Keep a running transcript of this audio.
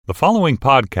The following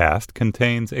podcast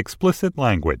contains explicit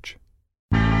language.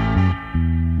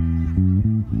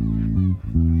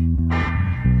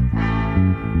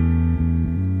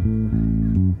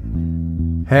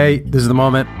 Hey, this is The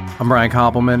Moment. I'm Brian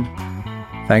Koppelman.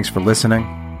 Thanks for listening.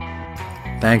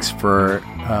 Thanks for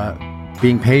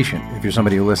being patient if you're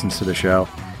somebody who listens to the show.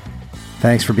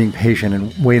 Thanks for being patient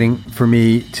and waiting for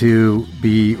me to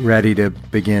be ready to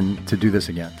begin to do this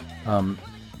again.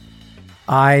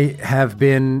 I have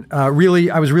been I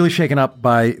was really shaken up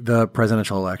by the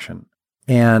presidential election,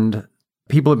 and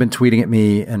people have been tweeting at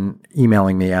me and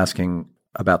emailing me asking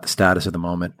about the status of The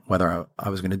Moment, whether I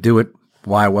was going to do it,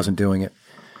 why I wasn't doing it.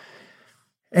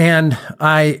 And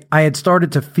I had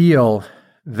started to feel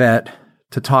that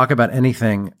to talk about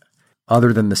anything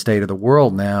other than the state of the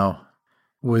world now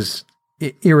was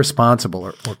irresponsible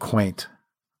or quaint.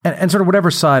 And sort of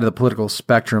whatever side of the political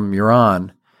spectrum you're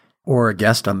on, or a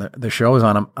guest on the show is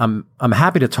on, I'm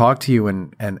happy to talk to you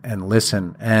and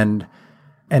listen and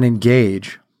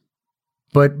engage.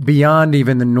 But beyond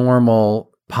even the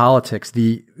normal politics,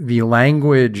 the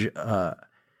language,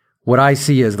 what I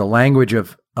see as the language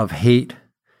of hate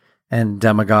and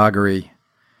demagoguery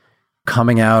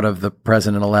coming out of the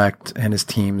president-elect and his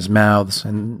team's mouths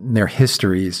and their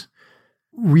histories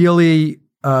really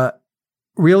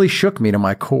shook me to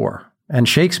my core. And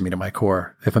shakes me to my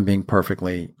core, if I'm being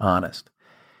perfectly honest,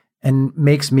 and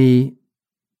makes me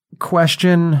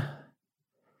question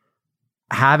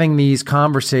having these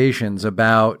conversations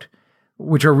about,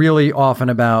 which are really often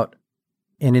about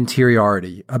an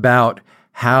interiority, about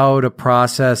how to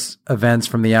process events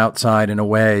from the outside in a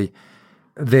way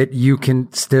that you can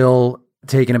still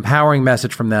take an empowering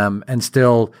message from them and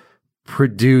still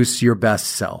produce your best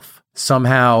self.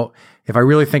 Somehow, if I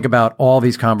really think about all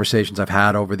these conversations I've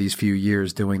had over these few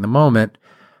years doing The Moment,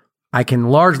 I can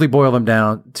largely boil them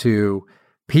down to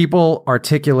people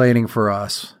articulating for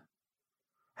us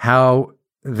how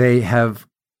they have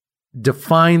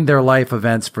defined their life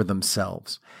events for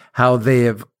themselves, how they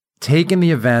have taken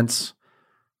the events,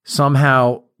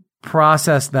 somehow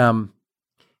processed them,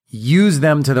 used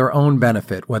them to their own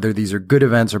benefit, whether these are good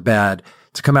events or bad,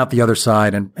 to come out the other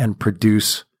side and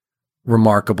produce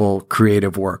remarkable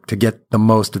creative work, to get the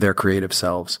most of their creative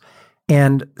selves.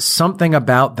 And something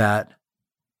about that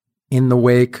in the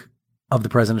wake of the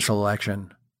presidential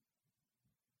election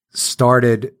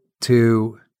started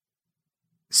to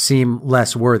seem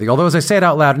less worthy. Although, as I say it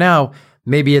out loud now,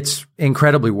 maybe it's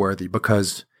incredibly worthy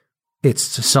because it's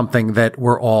something that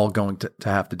we're all going to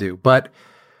have to do. But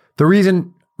the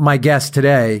reason my guest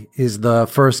today is the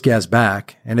first guest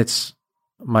back, and it's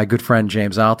my good friend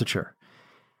James Altucher,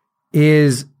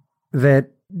 is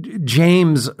that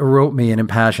James wrote me an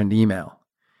impassioned email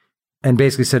and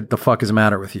basically said, "The fuck is the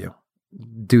matter with you?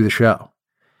 Do the show."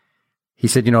 He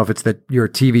said, if it's that your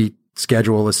TV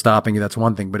schedule is stopping you, that's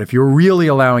one thing. But if you're really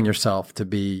allowing yourself to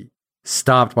be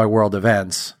stopped by world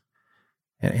events,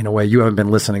 in a way, you haven't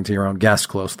been listening to your own guests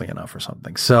closely enough or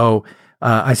something. So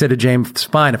I said to James, it's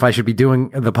fine. If I should be doing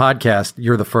the podcast,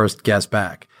 you're the first guest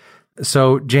back.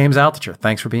 So James Altucher,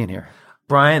 thanks for being here.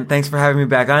 Brian, thanks for having me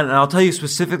back on. And I'll tell you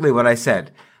specifically what I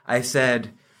said. I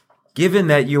said, given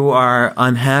that you are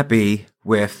unhappy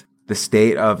with the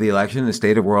state of the election, the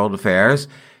state of world affairs,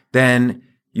 then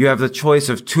you have the choice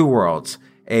of two worlds,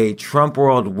 a Trump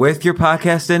world with your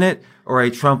podcast in it or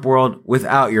a Trump world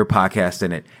without your podcast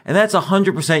in it. And that's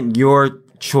 100% your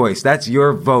choice. That's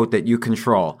your vote that you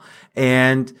control.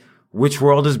 And which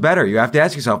world is better? You have to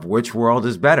ask yourself, which world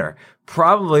is better?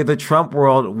 Probably the Trump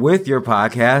world with your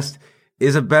podcast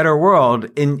is a better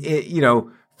world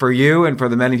for you and for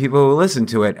the many people who listen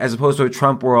to it, as opposed to a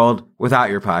Trump world without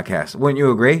your podcast. Wouldn't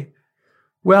you agree?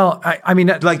 Well, I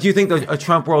mean, do you think a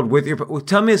Trump world with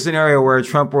tell me a scenario where a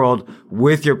Trump world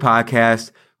with your podcast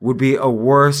would be a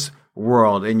worse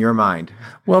world in your mind?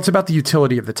 Well, it's about the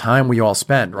utility of the time we all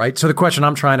spend, right? So the question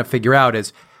I'm trying to figure out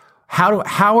is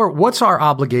what's our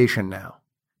obligation now?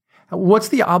 What's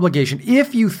the obligation?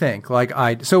 If you think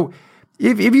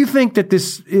if you think that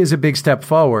this is a big step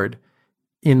forward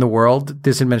in the world,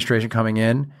 this administration coming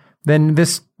in, then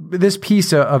this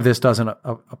piece of this doesn't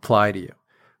apply to you.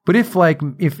 But if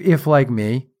like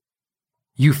me,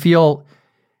 you feel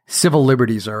civil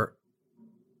liberties are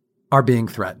being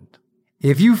threatened,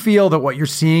 if you feel that what you're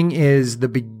seeing is the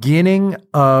beginning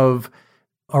of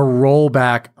a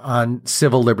rollback on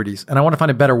civil liberties, and I want to find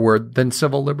a better word than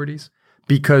civil liberties,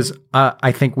 because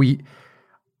I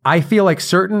feel like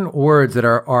certain words that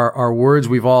are words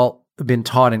we've all been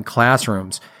taught in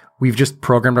classrooms, we've just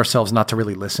programmed ourselves not to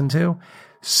really listen to.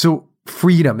 So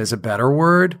freedom is a better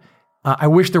word. I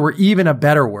wish there were even a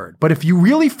better word. But if you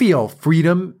really feel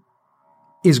freedom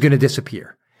is going to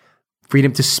disappear,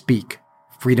 freedom to speak,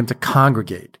 freedom to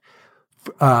congregate,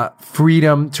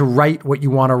 freedom to write what you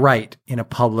want to write in a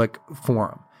public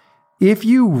forum. If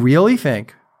you really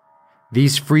think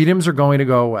these freedoms are going to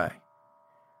go away,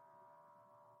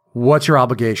 what's your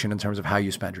obligation in terms of how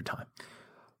you spend your time?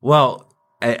 Well,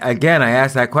 again, I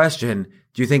asked that question.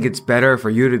 Do you think it's better for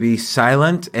you to be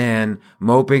silent and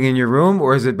moping in your room,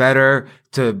 or is it better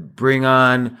to bring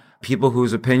on people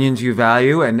whose opinions you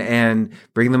value and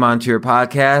bring them onto your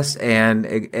podcast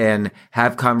and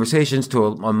have conversations to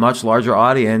a much larger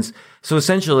audience? So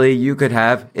essentially you could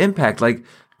have impact. Like,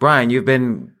 Brian, you've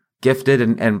been gifted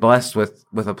and blessed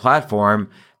with a platform,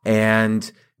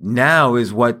 and now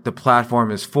is what the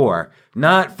platform is for.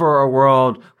 Not for a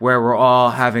world where we're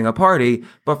all having a party,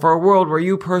 but for a world where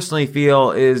you personally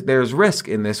feel there's risk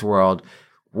in this world.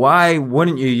 Why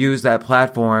wouldn't you use that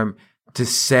platform to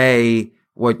say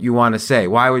what you want to say?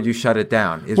 Why would you shut it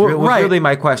down? Was really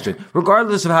my question.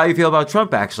 Regardless of how you feel about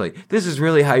Trump, actually. This is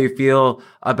really how you feel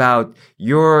about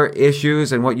your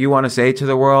issues and what you want to say to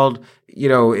the world. You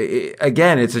know,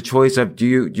 again, it's a choice of do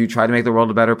you try to make the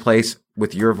world a better place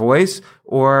with your voice,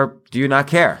 or do you not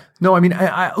care? No, I mean,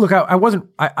 I wasn't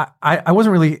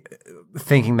really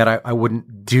thinking that I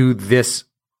wouldn't do this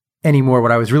anymore.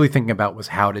 What I was really thinking about was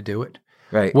how to do it.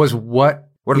 Right. Was what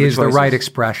is the right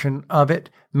expression of it?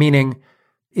 Meaning,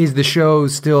 is the show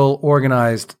still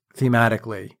organized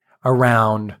thematically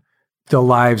around the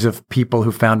lives of people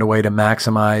who found a way to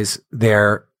maximize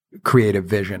their creative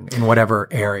vision in whatever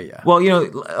area? Well, you know,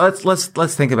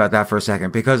 let's think about that for a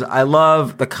second, because I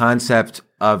love the concept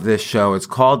of this show. It's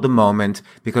called The Moment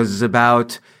because it's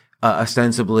about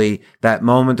ostensibly that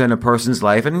moment in a person's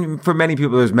life. And for many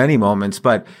people, there's many moments,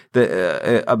 but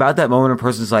about that moment in a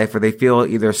person's life where they feel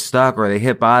either stuck or they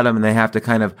hit bottom and they have to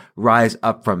kind of rise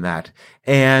up from that.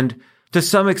 And to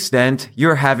some extent,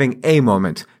 you're having a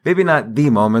moment, maybe not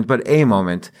the moment, but a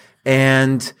moment.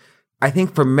 And I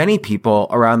think for many people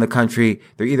around the country,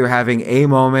 they're either having a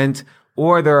moment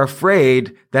or they're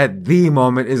afraid that the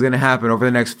moment is going to happen over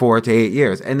the next 4 to 8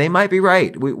 years. And they might be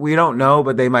right. We don't know,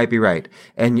 but they might be right.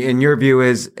 And your view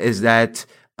is that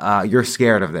you're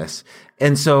scared of this.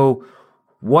 And so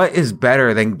what is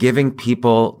better than giving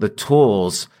people the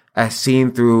tools, as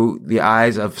seen through the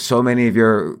eyes of so many of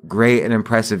your great and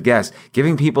impressive guests,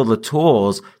 giving people the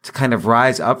tools to kind of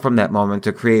rise up from that moment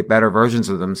to create better versions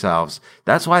of themselves?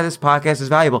 That's why this podcast is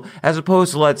valuable, as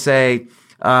opposed to, let's say,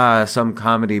 some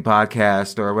comedy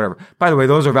podcast or whatever. By the way,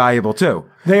 those are valuable too.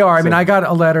 They are. I mean, I got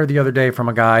a letter the other day from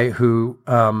a guy who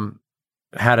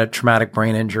had a traumatic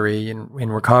brain injury and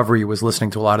in recovery was listening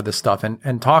to a lot of this stuff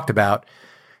and talked about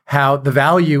how the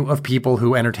value of people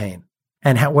who entertain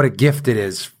and what a gift it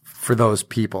is for those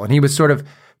people. And he was sort of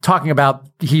talking about,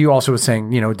 he also was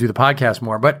saying, you know, do the podcast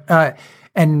more, but,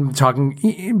 and talking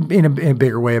in a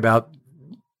bigger way about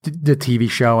the TV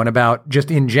show and about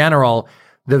just in general,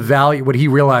 the value, what he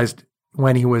realized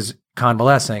when he was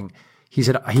convalescing. He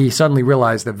said he suddenly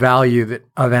realized the value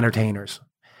of entertainers.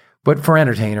 But for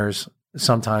entertainers,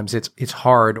 sometimes it's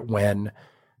hard when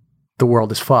the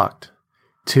world is fucked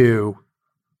to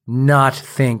not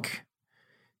think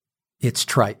it's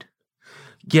trite.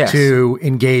 Yes. To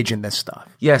engage in this stuff.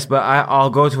 Yes, but I'll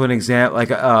go to an example,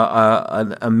 like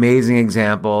an amazing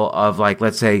example of, like,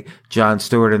 let's say Jon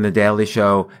Stewart in The Daily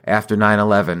Show after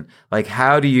 9/11. Like,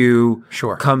 how do you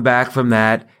come back from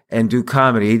that and do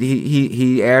comedy?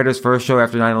 He aired his first show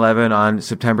after 9/11 on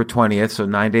September 20th, so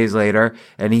 9 days later,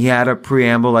 and he had a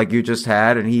preamble like you just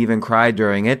had, and he even cried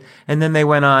during it. And then they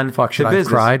went on to business. Should I have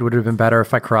cried? Would it have been better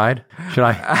if I cried? Should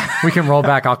I? We can roll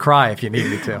back. I'll cry if you need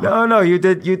me to. No, you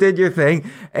did your thing,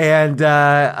 and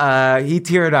he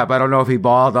teared up. I don't know if he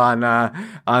bawled on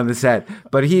the set,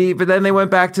 but then they went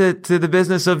back to the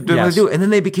business of doing what they do, and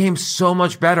then they became so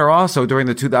much better. Also during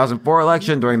the 2004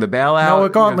 election, during the bailout. No, a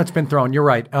gauntlet's been thrown. You're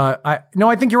right.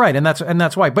 I think you're right, and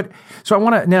that's why. But so I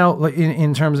want to now,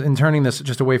 in turning this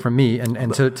just away from me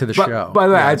and to the show. By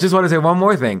the way, I just want to say one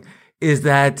more thing: is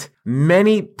that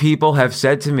many people have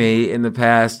said to me in the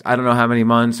past, I don't know how many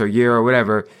months or year or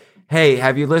whatever, hey,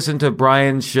 have you listened to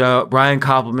Brian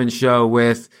Koppelman's show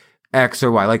with X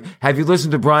or Y? Like, have you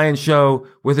listened to Brian's show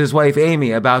with his wife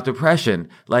Amy about depression?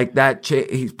 Like that,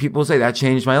 people say that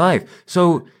changed my life.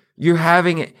 So you're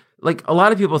having. Like, a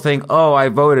lot of people think, oh, I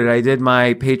voted, I did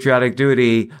my patriotic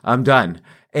duty, I'm done.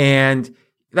 And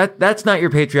that's not your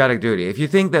patriotic duty. If you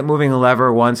think that moving a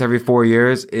lever once every 4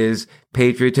 years is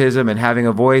patriotism and having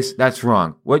a voice, that's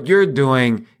wrong. What you're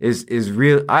doing is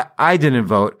real. I didn't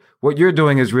vote. What you're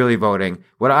doing is really voting.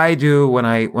 What I do when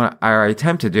I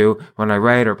attempt to do when I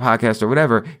write or podcast or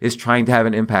whatever is trying to have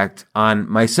an impact on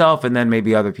myself and then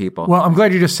maybe other people. Well, I'm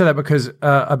glad you just said that because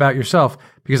about yourself,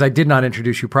 because I did not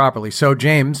introduce you properly. So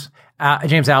James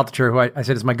Altucher, who I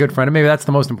said is my good friend, and maybe that's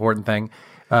the most important thing,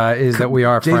 is that we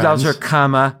are James friends.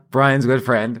 Altucher, Brian's good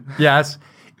friend. Yes,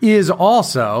 is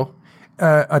also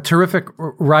a terrific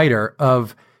writer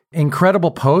of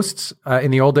incredible posts.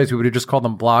 In the old days, we would have just called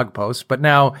them blog posts, but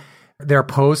now they're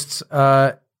posts.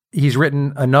 He's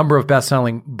written a number of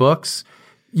best-selling books.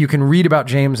 You can read about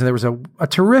James, and there was a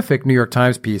terrific New York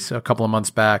Times piece a couple of months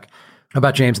back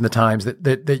about James in the Times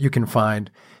that you can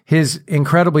find. His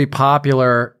incredibly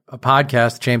popular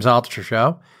podcast, James Altucher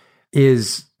Show,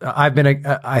 is I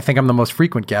think I'm the most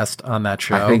frequent guest on that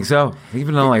show. I think so.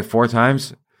 Even though like 4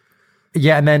 times.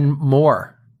 Yeah, and then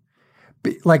more.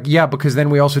 Because then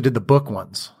we also did the book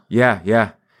ones.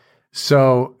 Yeah.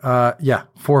 So 4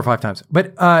 or 5 times.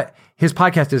 But his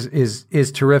podcast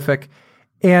is terrific.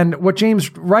 And what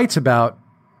James writes about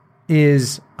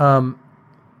is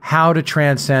how to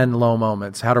transcend low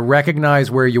moments, how to recognize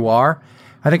where you are.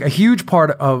 I think a huge part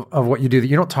of what you do that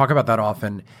you don't talk about that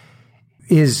often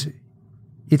is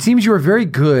it seems you are very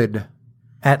good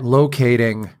at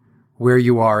locating where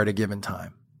you are at a given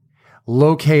time,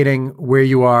 locating where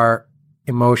you are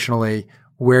emotionally,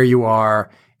 where you are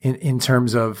in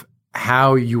terms of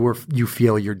how you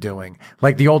feel you're doing.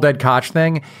 Like the old Ed Koch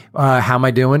thing, how am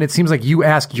I doing? It seems like you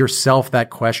ask yourself that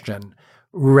question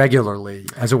regularly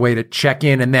as a way to check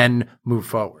in and then move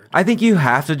forward. I think you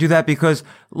have to do that because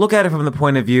look at it from the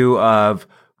point of view of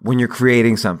when you're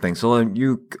creating something. So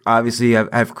you obviously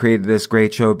have created this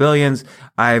great show, Billions.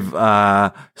 I've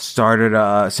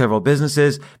started several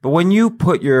businesses. But when you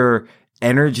put your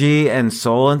energy and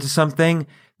soul into something,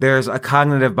 there's a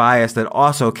cognitive bias that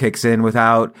also kicks in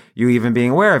without you even being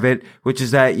aware of it, which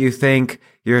is that you think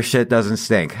your shit doesn't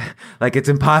stink. Like it's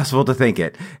impossible to think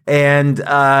it. And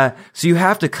so you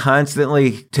have to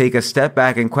constantly take a step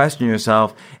back and question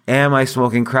yourself, am I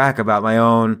smoking crack about my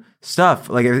own stuff?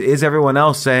 Like is everyone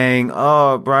else saying,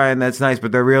 oh, Brian, that's nice,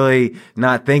 but they're really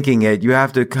not thinking it? You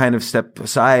have to kind of step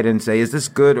aside and say, is this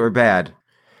good or bad?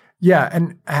 Yeah.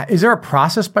 And is there a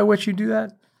process by which you do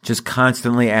that? Just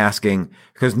constantly asking,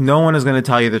 because no one is going to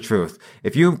tell you the truth.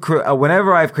 If you,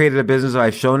 whenever I've created a business, or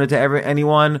I've shown it to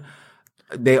anyone,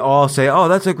 they all say, oh,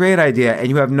 that's a great idea. And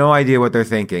you have no idea what they're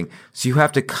thinking. So you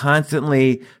have to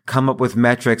constantly come up with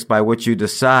metrics by which you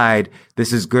decide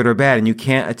this is good or bad. And you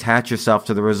can't attach yourself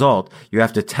to the result. You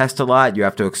have to test a lot. You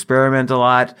have to experiment a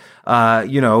lot.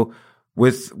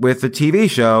 With the TV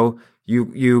show,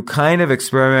 you kind of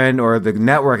experiment, or the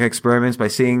network experiments by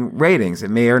seeing ratings. It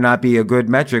may or not be a good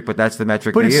metric, but that's the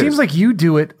metric But they it use. seems like you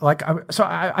do it like, so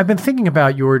I've been thinking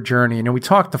about your journey. You know, we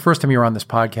talked the first time you were on this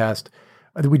podcast,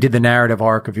 we did the narrative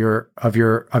arc of your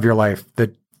life,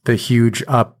 the huge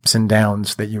ups and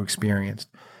downs that you experienced.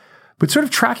 But sort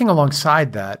of tracking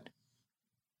alongside that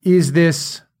is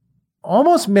this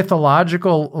almost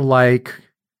mythological like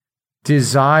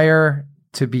desire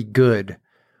to be good,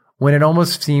 when it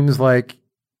almost seems like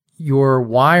your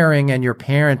wiring and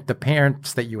the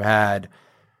parents that you had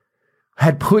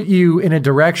put you in a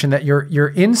direction that your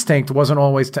instinct wasn't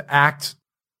always to act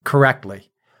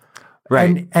correctly.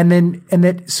 Right.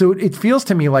 So it feels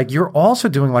to me like you're also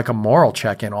doing like a moral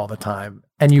check-in all the time,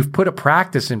 and you've put a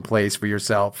practice in place for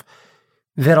yourself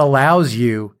that allows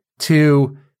you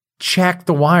to check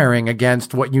the wiring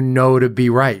against what you know to be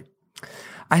right.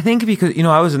 I think because,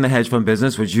 I was in the hedge fund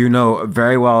business, which you know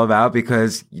very well about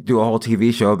because you do a whole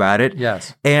TV show about it.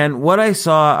 Yes. And what I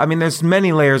saw, there's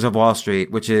many layers of Wall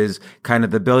Street, which is kind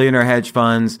of the billionaire hedge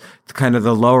funds, kind of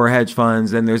the lower hedge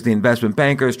funds. Then there's the investment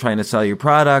bankers trying to sell you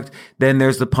product. Then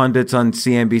there's the pundits on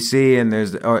CNBC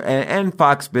and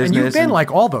Fox Business. And you've been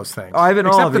like all those things. Oh, I've been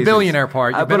all of these Except the billionaire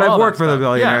part. But I've worked for the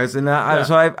billionaires. Yeah. And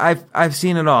so I've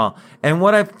seen it all. And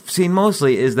what I've seen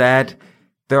mostly is that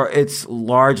it's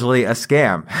largely a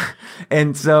scam.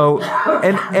 And so,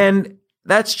 and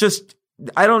that's just,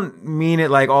 I don't mean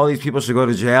it like all these people should go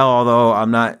to jail, although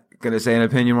I'm not going to say an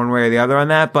opinion one way or the other on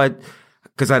that, but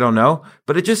because I don't know.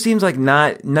 But it just seems like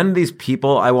none of these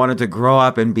people I wanted to grow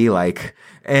up and be like.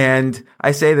 And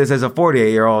I say this as a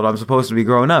 48-year-old, I'm supposed to be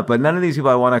growing up, but none of these people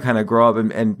I want to kind of grow up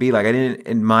and be like. I didn't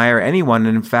admire anyone.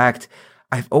 And in fact,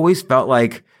 I've always felt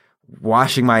like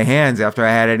washing my hands after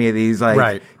I had any of these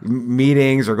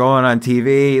meetings or going on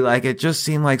TV. Like it just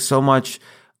seemed like so much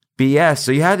BS.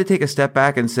 So you had to take a step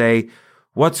back and say,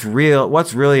 what's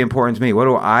really important to me? What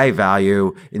do I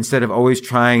value, instead of always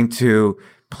trying to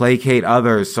placate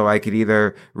others so I could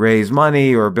either raise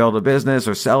money or build a business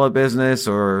or sell a business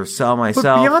or sell myself.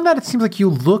 But beyond that, it seems like you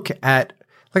look at,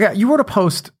 like you wrote a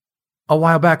post a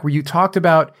while back where you talked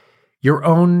about your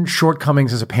own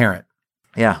shortcomings as a parent.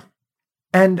 Yeah.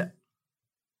 And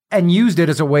used it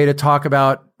as a way to talk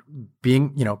about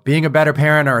being a better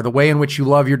parent or the way in which you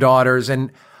love your daughters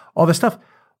and all this stuff.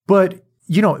 But,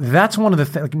 that's one of the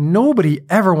things, like, nobody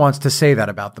ever wants to say that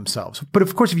about themselves. But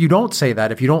of course, if you don't say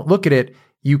that, if you don't look at it,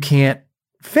 you can't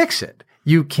fix it.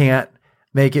 You can't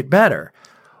make it better.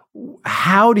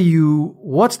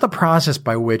 What's the process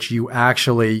by which you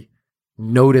actually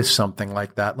notice something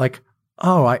like that? Like,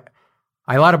 oh, I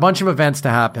allowed a bunch of events to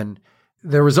happen.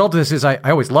 The result of this is I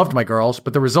always loved my girls,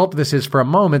 but the result of this is for a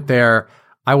moment there,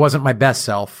 I wasn't my best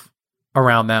self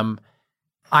around them.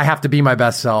 I have to be my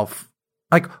best self.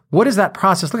 Like, what is that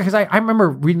process? Look, because I remember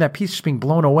reading that piece, just being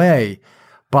blown away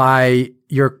by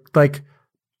your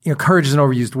courage is an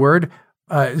overused word.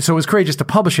 So it was courageous to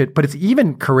publish it, but it's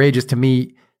even courageous to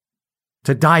me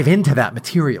to dive into that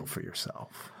material for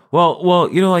yourself. Well,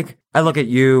 like, I look at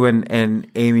you and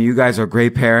Amy, you guys are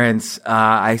great parents.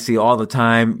 I see all the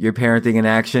time your parenting in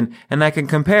action, and I can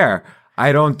compare.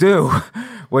 I don't do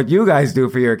what you guys do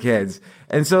for your kids.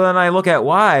 And so then I look at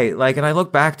why, and I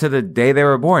look back to the day they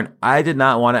were born. I did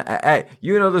not want to,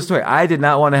 you know the story. I did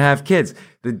not want to have kids.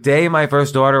 The day my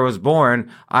first daughter was born,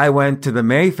 I went to the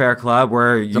Mayfair Club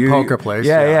where the poker place.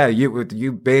 Yeah.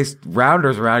 You based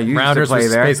Rounders around. You Rounders used to play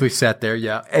was there. Basically set there,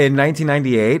 yeah. In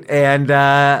 1998. And,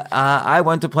 I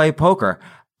went to play poker.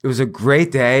 It was a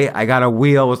great day. I got a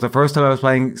wheel. It was the first time I was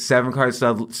playing 7-card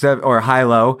stud or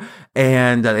high-low,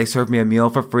 and they served me a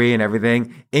meal for free and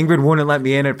everything. Ingrid wouldn't let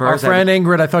me in at first. Our friend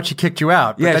Ingrid, I thought she kicked you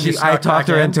out. Yeah, I talked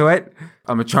her into it.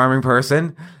 I'm a charming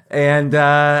person. And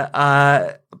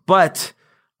but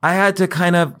I had to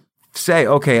kind of say,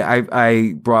 okay,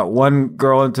 I brought one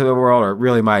girl into the world, or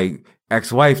really my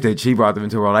ex-wife did. She brought them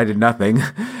into the world. I did nothing.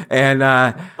 And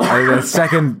the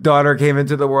second daughter came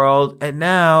into the world. And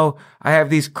now I have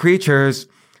these creatures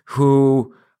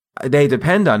who they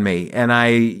depend on me. And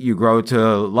you grow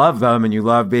to love them and you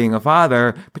love being a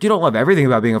father, but you don't love everything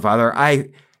about being a father. I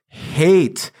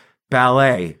hate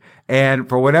ballet. And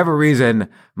for whatever reason,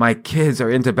 my kids are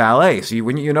into ballet. So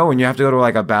when you have to go to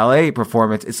like a ballet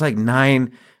performance, it's like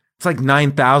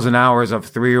 9,000 hours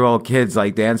of 3-year-old kids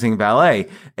like dancing ballet.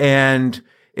 And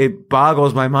it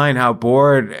boggles my mind how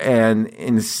bored and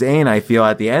insane I feel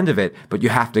at the end of it. But you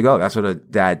have to go. That's what a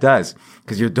dad does,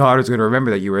 because your daughter's going to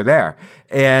remember that you were there.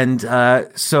 And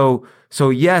so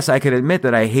yes, I can admit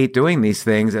that I hate doing these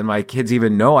things, and my kids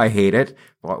even know I hate it.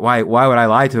 Why would I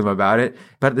lie to them about it?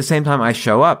 But at the same time, I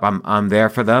show up. I'm there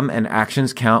for them, and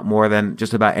actions count more than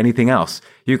just about anything else.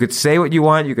 You could say what you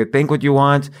want, you could think what you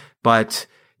want, but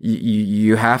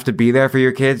you have to be there for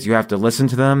your kids. You have to listen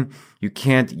to them. You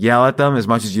can't yell at them as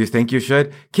much as you think you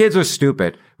should. Kids are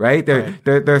stupid, right?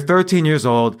 They're 13 years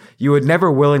old. You would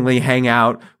never willingly hang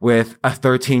out with a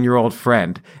 13-year-old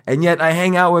friend. And yet I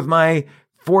hang out with my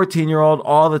 14-year-old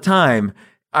all the time.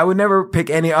 I would never pick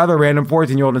any other random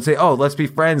 14-year-old and say, oh, let's be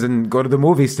friends and go to the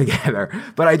movies together.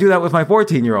 But I do that with my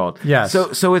 14-year-old. Yes.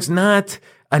 So it's not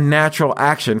a natural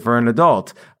action for an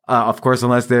adult. Of course,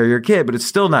 unless they're your kid, but it's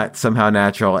still not somehow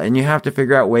natural. And you have to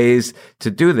figure out ways to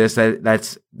do this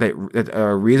that's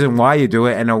a reason why you do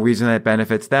it and a reason that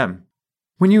benefits them.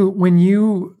 When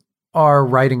you are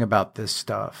writing about this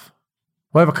stuff,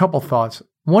 well, I have a couple thoughts.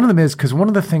 One of them is because one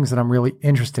of the things that I'm really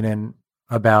interested in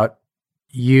about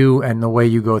you and the way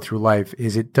you go through life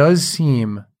is it does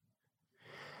seem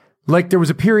like there was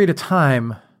a period of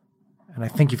time, and I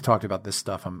think you've talked about this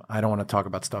stuff. I don't want to talk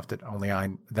about stuff that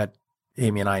that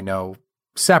Amy and I know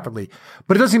separately,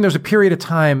 but it does seem there's a period of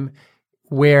time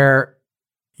where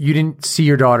you didn't see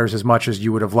your daughters as much as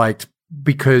you would have liked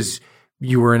because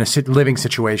you were in a living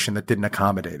situation that didn't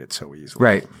accommodate it so easily.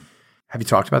 Right. Have you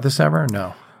talked about this ever?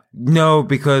 No. No,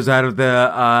 because out of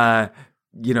the,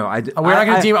 we're not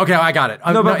going to deem. Okay, I got it.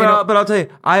 But I'll tell you,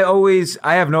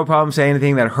 I have no problem saying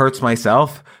anything that hurts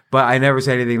myself, but I never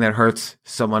say anything that hurts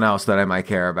someone else that I might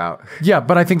care about. Yeah,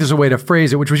 but I think there's a way to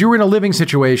phrase it, which was you were in a living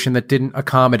situation that didn't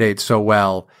accommodate so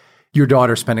well your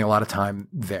daughter spending a lot of time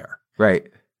there. Right.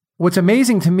 What's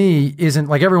amazing to me isn't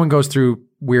like everyone goes through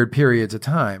weird periods of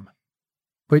time,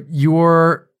 but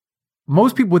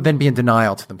most people would then be in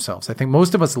denial to themselves. I think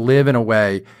most of us live in a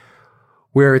way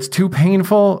where it's too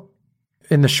painful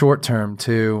in the short term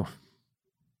to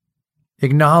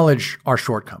acknowledge our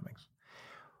shortcomings.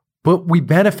 But we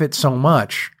benefit so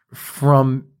much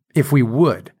from if we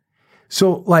would.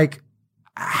 So like,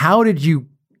 how did you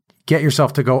get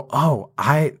yourself to go, oh,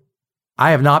 I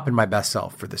have not been my best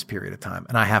self for this period of time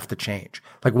and I have to change?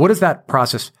 Like, what does that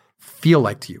process feel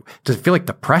like to you? Does it feel like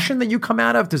depression that you come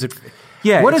out of? Does it?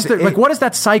 Yeah. What does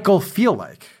that cycle feel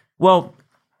like? Well,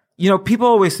 people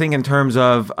always think in terms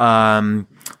of,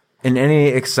 in any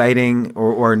exciting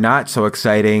or not so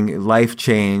exciting life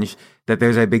change, that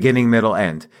there's a beginning, middle,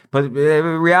 end. But the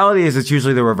reality is it's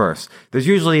usually the reverse. There's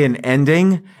usually an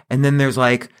ending, and then there's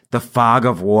like the fog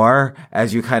of war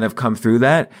as you kind of come through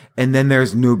that, and then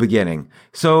there's new beginning.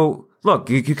 So look,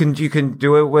 you can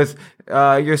do it with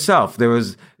yourself. There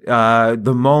was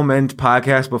the Moment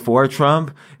podcast before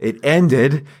Trump. It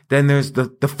ended. Then there's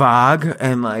the fog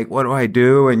and like, what do I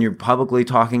do? And you're publicly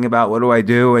talking about what do I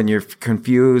do? And you're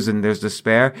confused and there's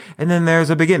despair. And then there's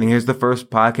a beginning. Here's the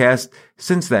first podcast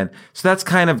since then. So that's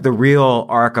kind of the real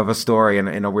arc of a story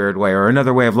in a weird way, or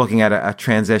another way of looking at a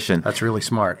transition. That's really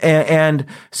smart. And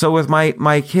so with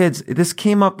my kids, this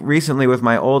came up recently with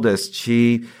my oldest.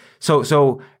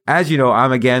 So as you know,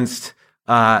 I'm against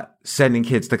sending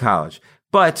kids to college.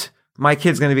 But my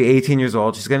kid's going to be 18 years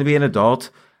old. She's going to be an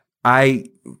adult. I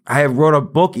wrote a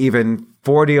book, even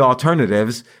 40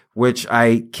 alternatives, which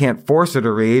I can't force her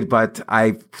to read, but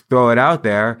I throw it out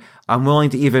there. I'm willing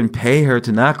to even pay her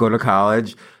to not go to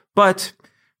college, but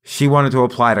she wanted to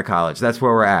apply to college. That's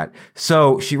where we're at.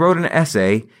 So she wrote an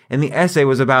essay, and the essay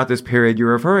was about this period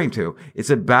you're referring to. It's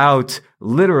about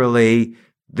literally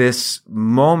this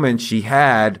moment she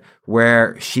had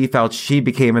where she felt she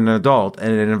became an adult,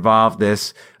 and it involved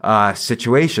this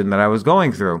situation that I was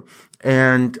going through.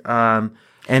 And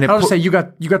I'll say you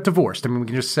got divorced. I mean, we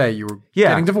can just say you were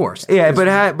getting divorced. Yeah,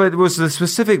 but it was the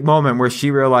specific moment where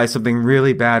she realized something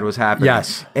really bad was happening.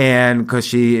 Yes. And because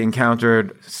she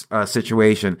encountered a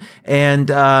situation. And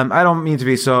I don't mean to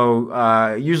be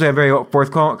so, usually I'm very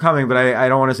forthcoming, but I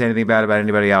don't want to say anything bad about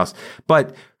anybody else.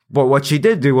 But what she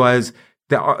did do was,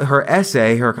 her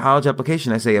essay, her college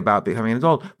application essay about becoming an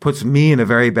adult, puts me in a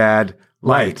very bad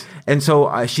light. Right. And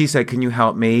so she said, can you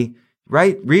help me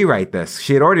rewrite this?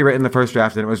 She had already written the first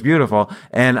draft and it was beautiful.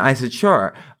 And I said,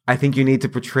 sure. I think you need to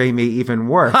portray me even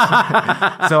worse.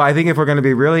 So I think if we're going to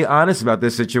be really honest about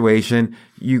this situation,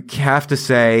 you have to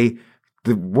say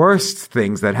the worst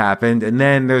things that happened, and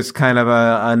then there's kind of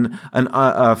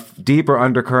a deeper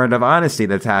undercurrent of honesty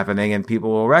that's happening, and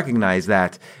people will recognize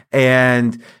that.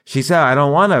 And she said, I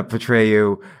don't want to portray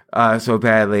you so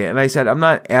badly. And I said, I'm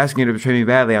not asking you to portray me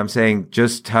badly. I'm saying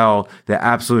just tell the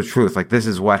absolute truth. Like, this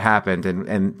is what happened,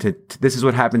 and this is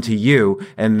what happened to you,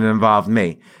 and it involved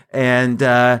me. And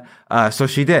so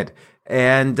she did.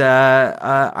 And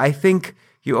I think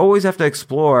you always have to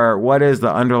explore what is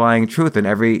the underlying truth in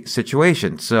every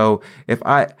situation. So if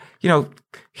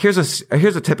here's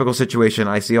a typical situation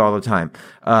I see all the time.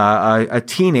 A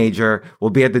teenager will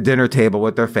be at the dinner table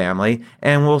with their family,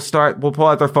 and we'll pull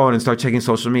out their phone and start checking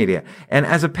social media. And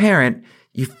as a parent,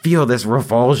 you feel this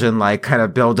revulsion, like, kind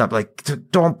of build up, like,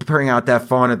 don't bring out that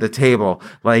phone at the table.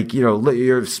 Like,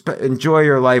 enjoy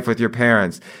your life with your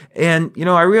parents. And,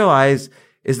 I realize,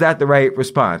 is that the right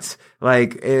response?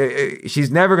 Like, she's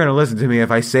never going to listen to me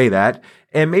if I say that.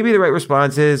 And maybe the right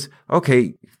response is,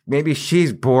 okay, maybe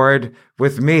she's bored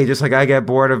with me, just like I get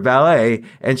bored of ballet,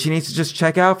 and she needs to just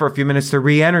check out for a few minutes to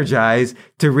re-energize,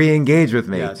 to re-engage with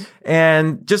me. Yes.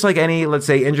 And just like any, let's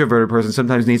say, introverted person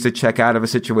sometimes needs to check out of a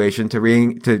situation to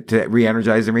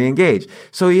re-energize and re-engage.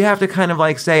 So you have to kind of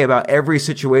like say about every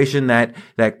situation that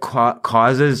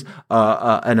causes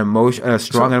an emotion, a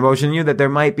strong emotion in you, that there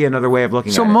might be another way of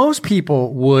looking at it. So most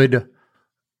people would,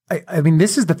 I mean,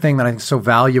 this is the thing that I think is so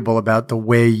valuable about the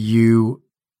way you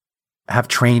have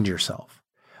trained yourself.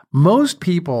 Most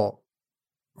people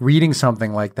reading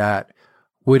something like that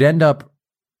would end up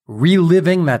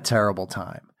reliving that terrible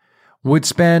time, would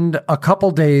spend a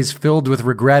couple days filled with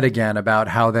regret again about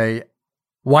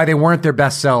why they weren't their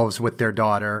best selves with their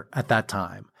daughter at that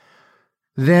time,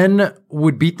 then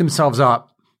would beat themselves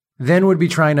up, then would be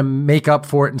trying to make up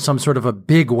for it in some sort of a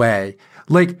big way.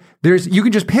 Like, you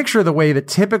can just picture the way that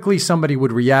typically somebody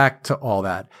would react to all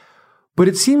that. But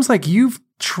it seems like you've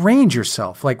trained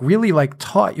yourself, like really like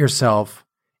taught yourself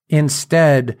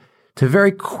instead to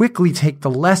very quickly take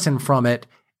the lesson from it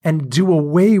and do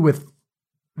away with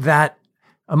that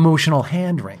emotional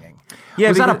hand-wringing. Yeah,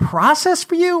 was that a process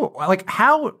for you? Like,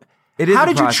 how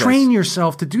did you train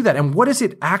yourself to do that? And what does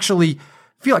it actually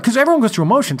feel like? Because everyone goes through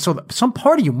emotion. So some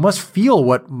part of you must feel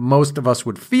what most of us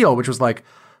would feel, which was like,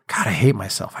 God, I hate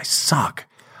myself. I suck.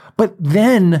 But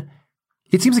then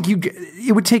it seems like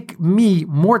it would take me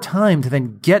more time to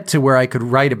then get to where I could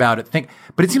write about it,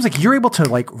 but it seems like you're able to,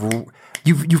 like,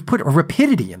 you've put a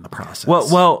rapidity in the process.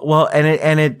 Well,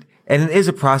 and it is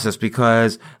a process,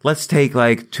 because let's take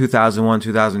like 2001,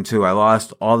 2002. I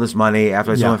lost all this money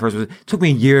after I sold my first business. It took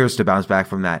me years to bounce back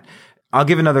from that. I'll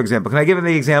give another example. Can I give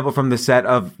the example from the set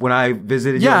of when I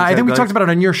visited? Yeah, I think we talked about it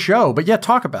on your show, but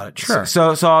talk about it. Sure.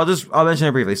 So I'll mention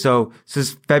it briefly. So this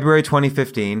is February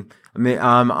 2015.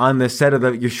 On the set of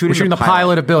you're shooting the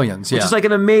pilot of Billions, which is like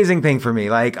an amazing thing for me.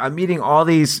 Like, I'm meeting all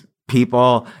these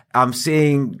people. I'm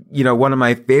seeing, one of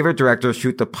my favorite directors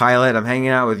shoot the pilot. I'm hanging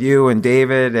out with you and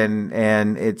David,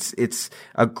 and it's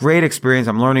a great experience.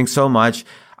 I'm learning so much.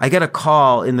 I get a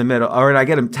call in the middle, or I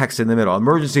get a text in the middle,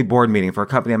 emergency board meeting for a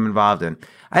company I'm involved in.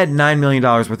 I had $9 million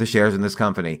worth of shares in this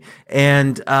company.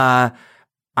 And,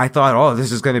 I thought, oh,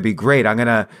 this is going to be great.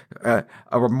 I'm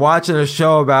watching a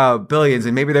show about billions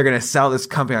and maybe they're going to sell this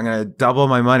company. I'm going to double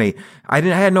my money. I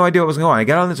had no idea what was going on. I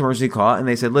got on this emergency call and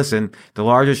they said, listen, the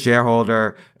largest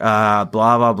shareholder, blah,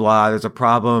 blah, blah. There's a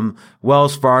problem.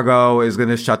 Wells Fargo is going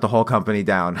to shut the whole company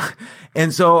down.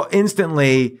 And so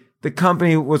instantly the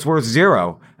company was worth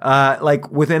zero,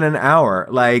 within an hour.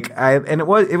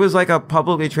 It was like a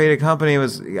publicly traded company.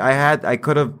 I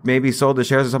could have maybe sold the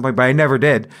shares at some point, but I never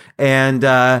did. And,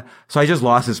 so I just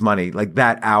lost this money, like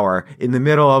that hour in the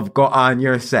middle of go on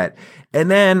your set.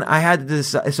 And then I had to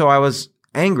decide, so I was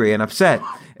angry and upset.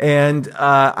 And,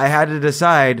 I had to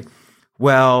decide,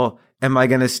 well, am I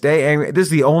going to stay angry? This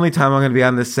is the only time I'm going to be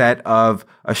on the set of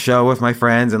a show with my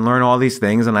friends and learn all these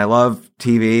things. And I love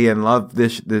TV and love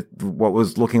what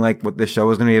was looking like what this show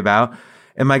was going to be about.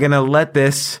 Am I going to let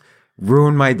this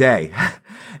ruin my day?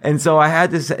 And so I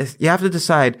had to say, you have to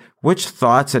decide which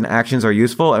thoughts and actions are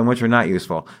useful and which are not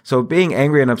useful. So being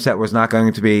angry and upset was not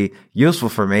going to be useful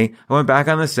for me. I went back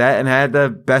on the set and had the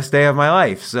best day of my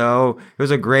life. So it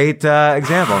was a great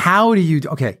example. So how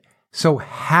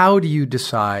do you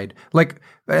decide,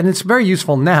 and it's very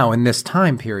useful now in this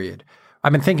time period.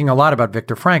 I've been thinking a lot about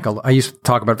Viktor Frankl. I used to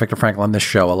talk about Viktor Frankl on this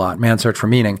show a lot. Man's Search for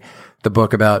Meaning, the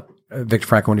book about Viktor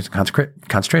Frankl when he was in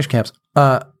concentration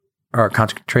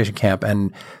camp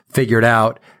and figured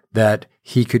out that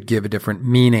he could give a different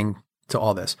meaning to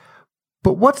all this.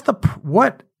 But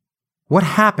what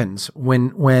happens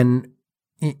when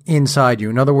inside you?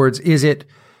 In other words,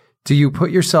 do you put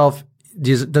yourself,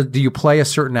 do you play a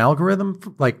certain algorithm?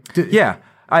 Yeah,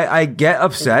 I get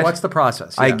upset. What's the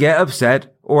process? Yeah. I get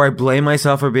upset, or I blame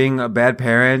myself for being a bad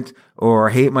parent, or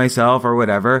hate myself, or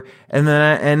whatever. And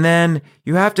then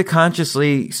you have to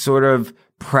consciously sort of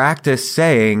practice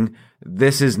saying,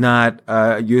 this is not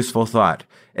a useful thought.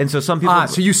 And so some people.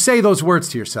 So you say those words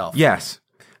to yourself. Yes.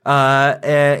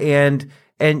 And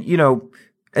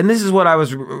this is what I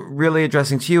was really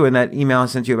addressing to you in that email I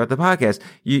sent you about the podcast.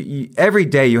 You every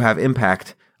day you have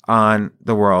impact on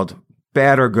the world,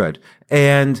 bad or good.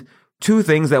 And two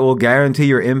things that will guarantee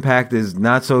your impact is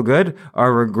not so good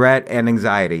are regret and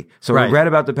anxiety. So regret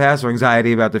about the past or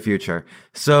anxiety about the future.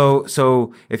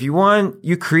 So if you want,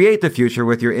 you create the future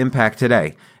with your impact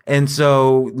today. And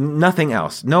so nothing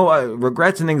else. No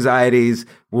regrets and anxieties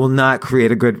will not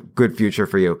create a good future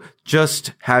for you.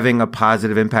 Just having a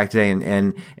positive impact today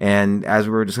and as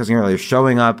we were discussing earlier,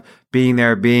 showing up, being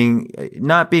there,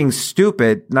 not being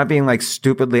stupid, not being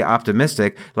stupidly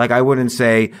optimistic. I wouldn't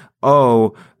say,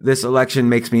 oh, this election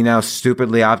makes me now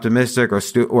stupidly optimistic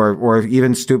or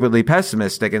even stupidly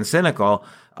pessimistic and cynical.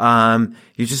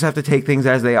 You just have to take things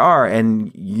as they are.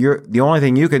 And the only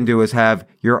thing you can do is have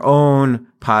your own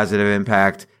positive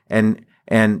impact and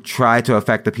try to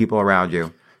affect the people around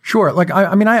you. Sure.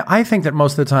 I think that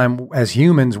most of the time as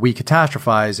humans, we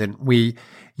catastrophize and we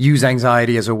use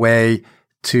anxiety as a way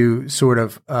to sort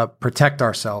of protect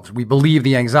ourselves. We believe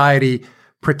the anxiety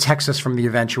protects us from the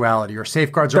eventuality or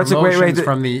safeguards our emotions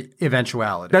from the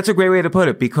eventuality. That's a great way to put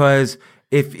it, because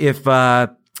if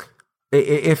the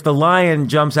lion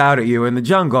jumps out at you in the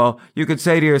jungle, you could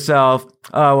say to yourself,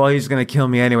 oh, well, he's going to kill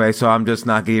me anyway, so I'm just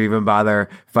not going to even bother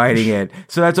fighting it.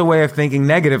 So that's a way of thinking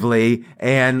negatively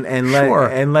and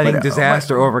letting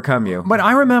disaster overcome you. But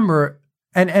I remember,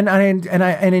 and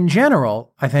in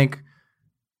general, I think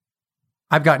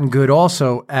I've gotten good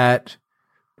also at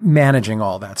managing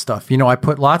all that stuff. I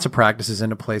put lots of practices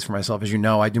into place for myself. As you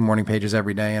know, I do morning pages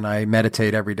every day and I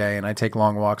meditate every day and I take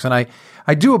long walks and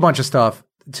I do a bunch of stuff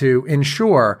to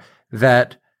ensure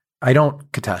that I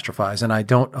don't catastrophize and I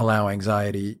don't allow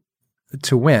anxiety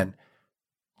to win.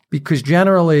 Because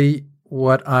generally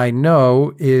what I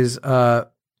know is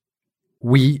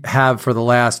we have for the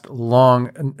last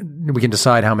we can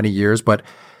decide how many years, but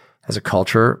as a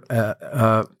culture,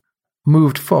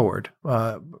 moved forward,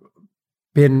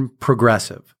 been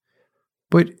progressive.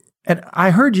 And I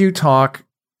heard you talk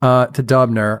to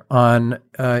Dubner on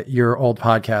your old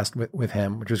podcast with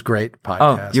him, which was great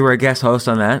podcast. Oh, you were a guest host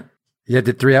on that? Yeah,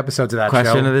 did 3 episodes of that show.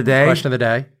 Question of the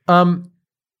day.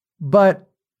 But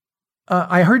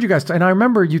I heard you guys, and I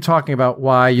remember you talking about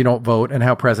why you don't vote and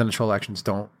how presidential elections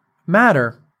don't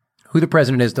matter. Who the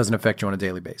president is doesn't affect you on a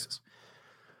daily basis.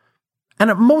 And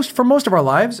for most of our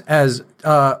lives, as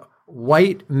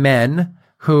white men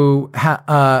who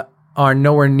are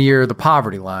nowhere near the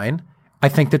poverty line, I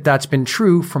think that that's been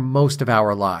true for most of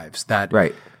our lives, that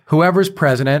Right. whoever's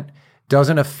president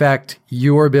doesn't affect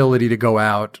your ability to go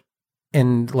out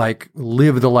and like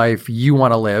live the life you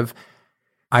want to live.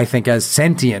 I think as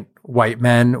sentient white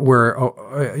men,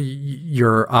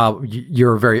 you're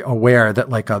very aware that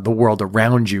like the world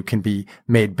around you can be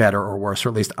made better or worse, or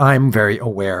at least I'm very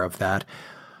aware of that.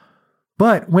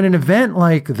 But when an event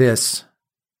like this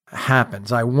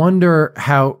happens, I wonder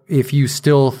if you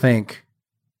still think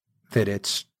that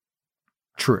it's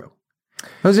true.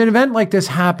 Because an event like this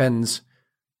happens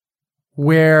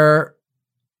where,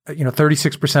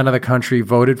 36% of the country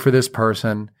voted for this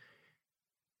person.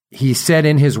 He said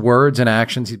in his words and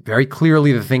actions very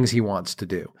clearly the things he wants to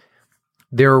do.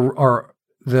 There are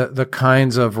the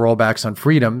kinds of rollbacks on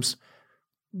freedoms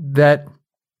that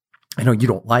I know you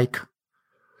don't like.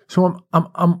 So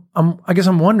I guess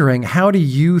I'm wondering, how do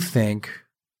you think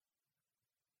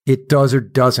it does or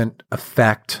doesn't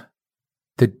affect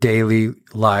the daily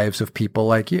lives of people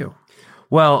like you?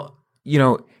 Well,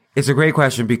 it's a great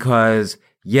question because,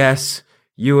 yes,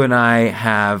 you and I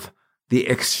have the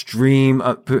extreme,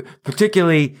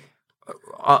 particularly,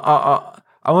 I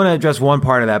want to address one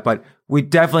part of that, but we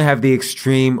definitely have the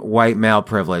extreme white male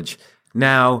privilege.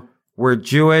 Now, we're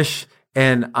Jewish,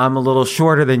 and I'm a little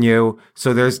shorter than you,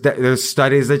 so there's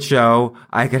studies that show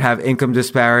I could have income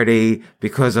disparity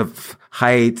because of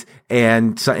height,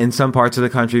 and in some parts of the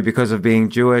country because of being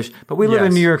Jewish. But we live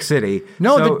in New York City.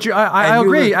 No, I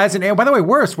agree. By the way,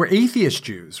 worse, we're atheist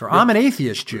Jews, or I'm an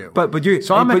atheist Jew. But you,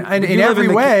 so I'm in every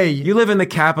way. You live in the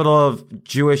capital of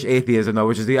Jewish atheism, though,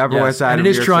 which is the Upper West Side. And of it New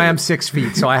is York true. City. I am 6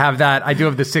 feet, so I have that. I do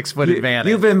have the 6 foot advantage.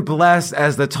 You've been blessed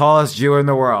as the tallest Jew in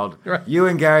the world. Right. You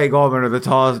and Gary Goldman are the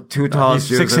two tallest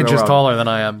Jews in the world. 6 inches taller than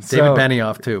I am. David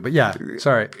Benioff too. But yeah,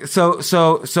 sorry.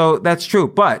 So that's true.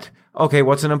 But okay,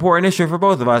 what's an important issue for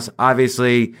both of us?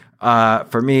 Obviously,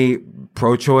 for me,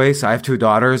 pro-choice. I have 2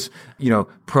 daughters.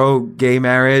 Pro-gay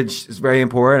marriage is very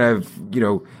important.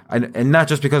 And not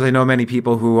just because I know many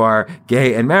people who are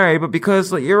gay and married, but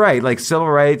because you're right, like civil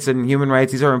rights and human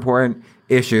rights, these are important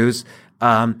issues.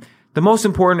 The most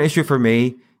important issue for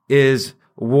me is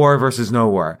war versus no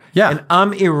war. Yeah. And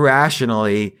I'm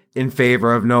irrationally in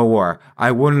favor of no war.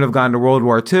 I wouldn't have gone to World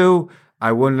War II.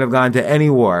 I wouldn't have gone to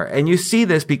any war. And you see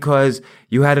this because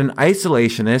you had an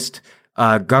isolationist,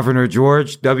 Governor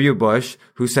George W. Bush,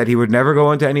 who said he would never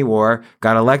go into any war,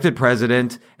 got elected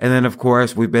president, and then, of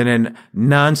course, we've been in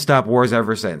nonstop wars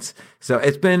ever since. So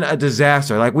it's been a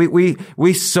disaster. Like,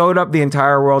 we sewed up the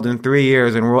entire world in 3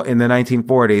 years in the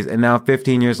 1940s, and now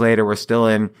 15 years later, we're still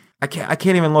in... I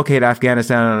can't even locate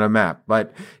Afghanistan on a map,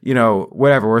 but,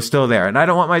 whatever, we're still there. And I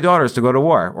don't want my daughters to go to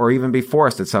war or even be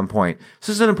forced at some point.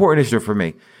 So this is an important issue for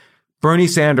me. Bernie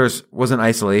Sanders was an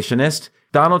isolationist.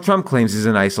 Donald Trump claims he's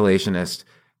an isolationist.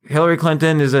 Hillary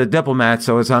Clinton is a diplomat,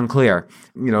 so it's unclear.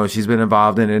 She's been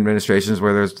involved in administrations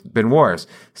where there's been wars.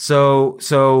 So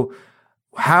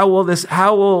how will this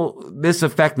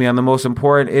affect me on the most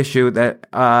important issue that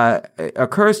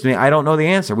occurs to me? I don't know the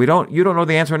answer. You don't know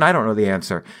the answer, and I don't know the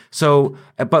answer. So,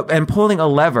 and pulling a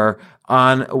lever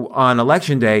on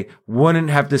election day wouldn't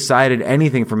have decided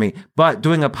anything for me. But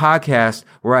doing a podcast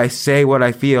where I say what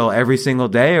I feel every single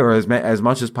day, or as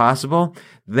much as possible,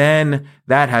 then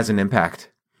that has an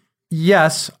impact.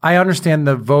 Yes, I understand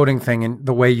the voting thing and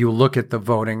the way you look at the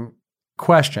voting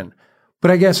question,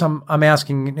 but I guess I'm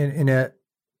asking in a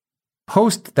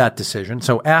post that decision,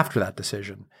 so after that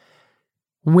decision,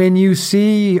 when you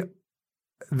see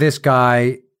this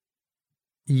guy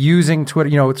using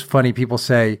Twitter, it's funny, people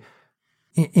say,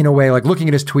 in a way, like looking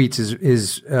at his tweets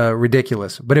is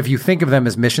ridiculous. But if you think of them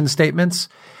as mission statements,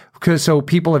 so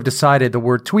people have decided the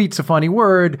word tweet's a funny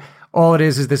word. All it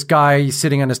is this guy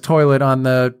sitting on his toilet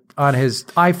on his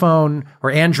iPhone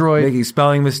or Android. Making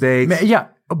spelling mistakes. Yeah.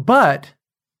 But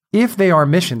if they are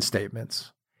mission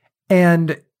statements,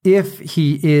 and if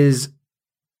he is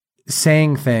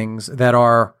saying things that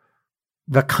are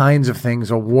the kinds of things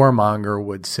a warmonger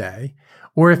would say,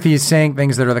 or if he's saying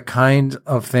things that are the kind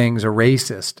of things a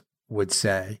racist would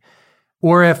say,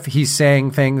 or if he's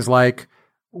saying things like,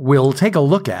 we'll take a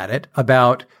look at it,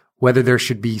 about whether there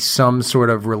should be some sort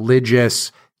of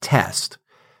religious test.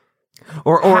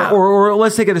 Or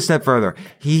let's take it a step further.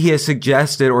 He has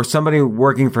suggested, or somebody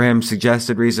working for him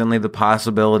suggested recently, the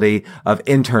possibility of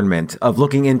internment, of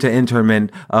looking into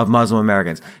internment of Muslim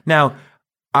Americans. Now,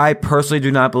 I personally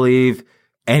do not believe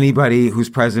anybody who's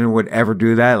president would ever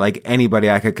do that. Like anybody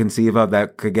I could conceive of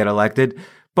that could get elected.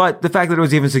 But the fact that it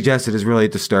was even suggested is really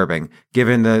disturbing,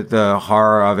 given the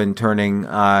horror of interning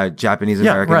Japanese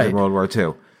Americans in World War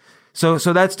II. So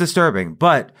that's disturbing.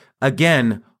 But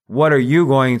again, what are you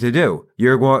going to do?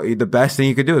 The best thing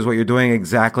you could do is what you're doing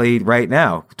exactly right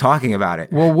now, talking about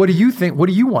it. Well, what do you think? What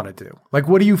do you want to do? Like,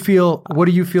 what do you feel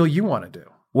you want to do?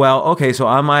 Well, okay. So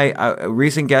on my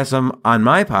recent guest on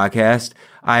my podcast,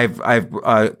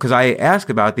 because I ask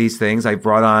about these things, I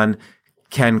brought on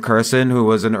Ken Kurson, who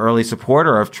was an early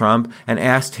supporter of Trump, and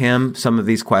asked him some of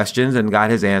these questions and got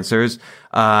his answers.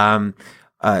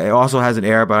 It also has an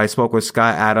error, but I spoke with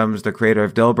Scott Adams, the creator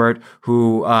of Dilbert,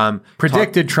 who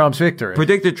predicted Trump's victory.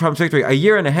 Predicted Trump's victory a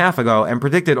year and a half ago, and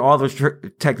predicted all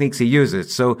the techniques he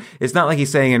uses. So it's not like he's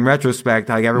saying in retrospect,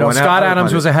 like everyone else. No, Scott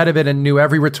Adams was ahead of it and knew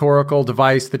every rhetorical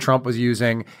device that Trump was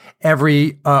using,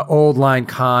 every old line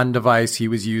con device he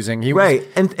was using. He right,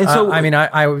 was, and so I mean,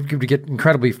 I would get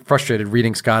incredibly frustrated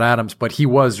reading Scott Adams, but he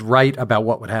was right about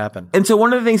what would happen. And so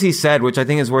one of the things he said, which I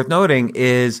think is worth noting,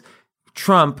 is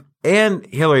Trump and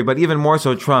Hillary, but even more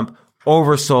so Trump,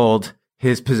 oversold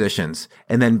his positions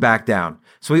and then backed down.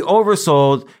 So he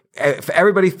oversold.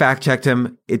 Everybody fact checked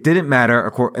him. It didn't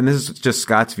matter. And this is just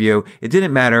Scott's view. It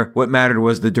didn't matter. What mattered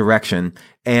was the direction.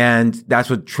 And that's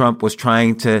what Trump was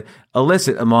trying to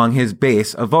elicit among his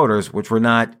base of voters, which were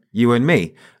not you and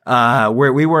me.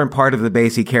 Where we weren't part of the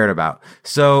base he cared about.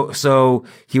 So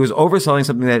he was overselling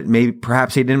something that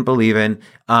perhaps he didn't believe in,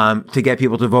 to get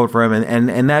people to vote for him.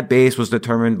 And that base was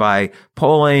determined by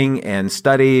polling and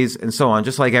studies and so on,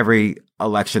 just like every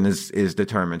election is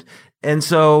determined. And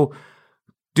so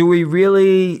do we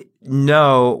really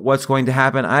know what's going to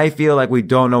happen? I feel like we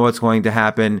don't know what's going to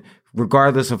happen,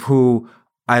 regardless of who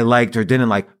I liked or didn't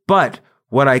like. But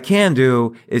what I can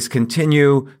do is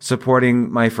continue supporting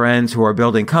my friends who are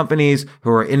building companies,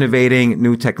 who are innovating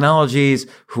new technologies,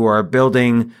 who are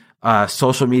building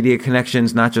social media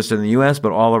connections, not just in the US,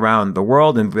 but all around the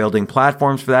world, and building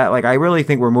platforms for that. Like, I really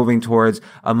think we're moving towards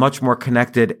a much more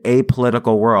connected,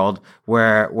 apolitical world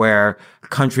where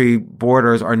country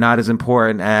borders are not as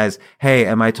important as, hey,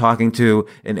 am I talking to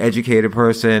an educated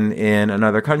person in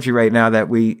another country right now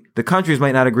that the countries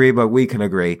might not agree, but we can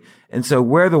agree. And so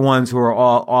we're the ones who are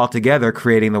all together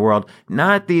creating the world,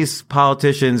 not these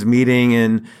politicians meeting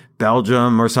in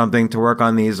Belgium or something to work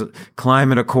on these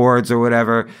climate accords or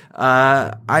whatever.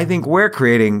 I think we're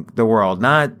creating the world,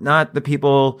 not the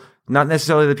people, not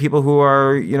necessarily the people who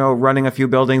are, running a few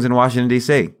buildings in Washington,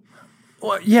 D.C.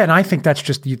 Well, yeah, and I think that's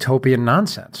just utopian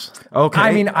nonsense. Okay.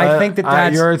 I mean, I think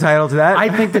that's you're entitled to that. I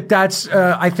think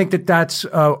that's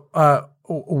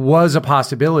was a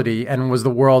possibility and was the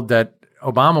world that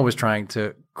Obama was trying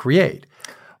to create.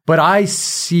 But I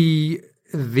see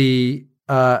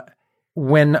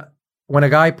when a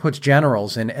guy puts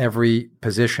generals in every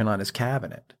position on his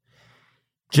cabinet,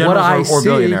 generals or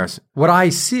billionaires. What I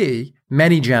see,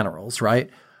 many generals, right?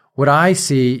 What I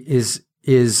see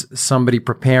is somebody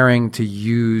preparing to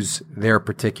use their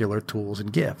particular tools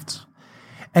and gifts.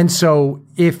 And so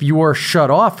if you're shut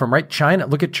off from, right, China,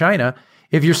 look at China,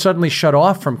 if you're suddenly shut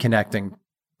off from connecting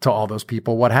to all those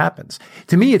people, what happens?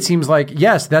 To me, it seems like,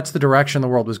 yes, that's the direction the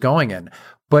world was going in.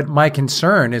 But my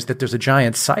concern is that there's a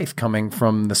giant scythe coming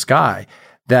from the sky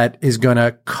that is going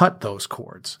to cut those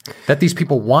cords, that these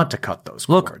people want to cut those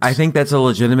cords. Look, I think that's a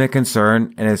legitimate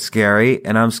concern, and it's scary,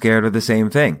 and I'm scared of the same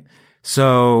thing.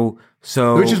 So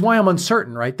which is why I'm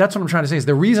uncertain, right? That's what I'm trying to say. Is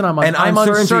the reason I'm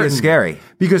uncertainty is scary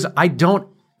because I don't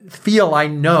feel I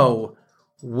know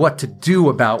what to do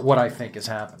about what I think is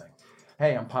happening.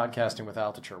 Hey, I'm podcasting with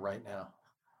Altucher right now.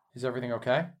 Is everything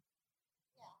okay?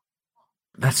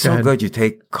 That's so good. You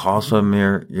take calls from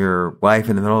your wife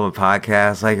in the middle of a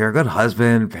podcast. Like, you're a good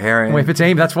husband, parent. Well, if it's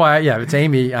Amy, that's why. If it's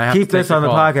Amy, I have keep to this on the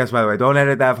podcast. By the way, don't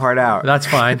edit that part out. That's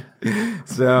fine.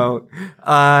 So,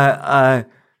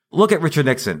 look at Richard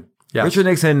Nixon. Yes. Richard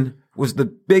Nixon was the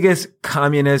biggest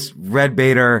communist red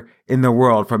baiter in the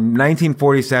world from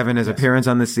 1947, his appearance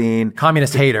on the scene.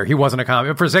 Communist hater. He wasn't a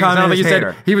communist. For a second, sounded like you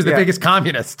said he was the biggest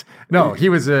communist. No, he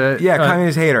was a...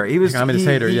 communist hater. He was communist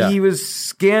hater, He was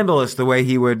scandalous the way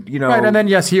he would, Right, and then,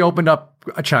 yes, he opened up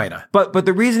China. But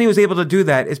the reason he was able to do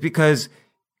that is because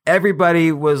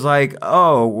everybody was like,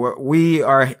 oh,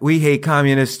 we hate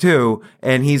communists too,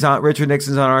 and Richard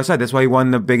Nixon's on our side. That's why he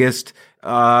won the biggest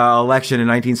election in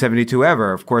 1972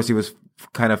 ever. Of course, he was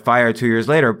kind of fired 2 years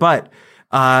later, but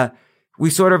we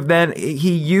sort of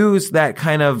he used that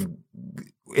kind of,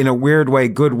 in a weird way,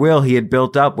 goodwill he had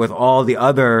built up with all the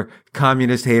other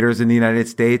communist haters in the United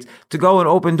States to go and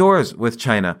open doors with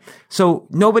China. So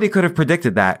nobody could have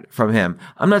predicted that from him.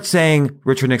 I'm not saying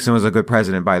Richard Nixon was a good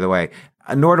president, by the way.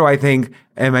 Nor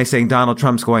am I saying Donald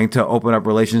Trump's going to open up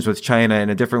relations with China in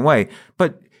a different way.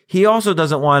 But he also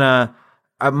doesn't want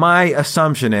to, my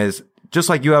assumption is just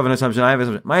like you have an assumption, I have an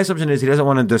assumption. My assumption is he doesn't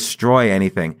want to destroy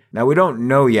anything. Now, we don't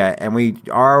know yet, and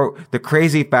the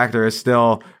crazy factor is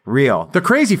still real. The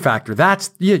crazy factor,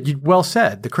 you well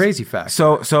said, the crazy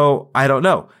factor. So I don't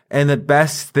know. And the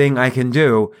best thing I can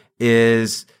do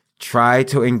is try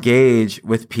to engage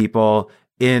with people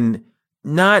in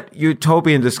not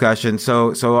utopian discussion.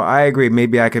 So I agree,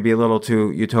 maybe I could be a little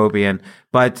too utopian,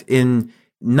 but in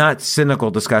not cynical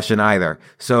discussion either.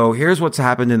 So here's what's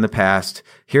happened in the past.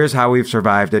 Here's how we've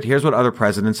survived it. Here's what other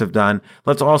presidents have done.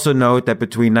 Let's also note that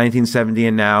between 1970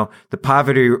 and now, the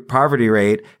poverty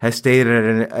rate has stayed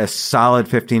at a solid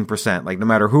 15%. Like no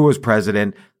matter who was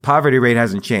president, poverty rate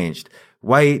hasn't changed.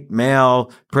 White,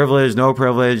 male, privilege, no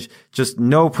privilege, just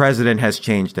no president has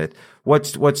changed it.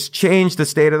 What's changed the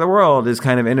state of the world is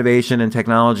kind of innovation and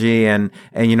technology and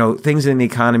things in the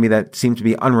economy that seem to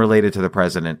be unrelated to the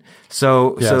president.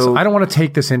 So I don't want to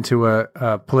take this into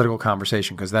a political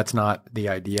conversation because that's not the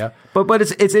idea. But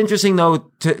it's interesting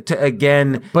though to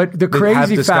again. But the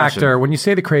crazy factor, when you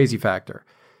say the crazy factor,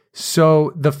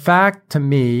 so the fact to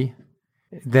me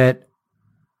that,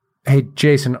 hey,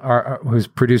 Jason, who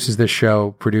produces this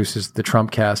show, produces the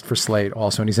Trump cast for Slate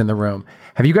also, and he's in the room.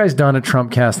 Have you guys done a Trump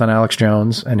cast on Alex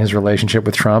Jones and his relationship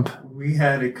with Trump? We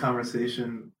had a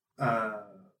conversation with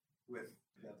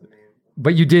the name.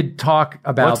 But you did talk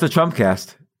about... What's the Trump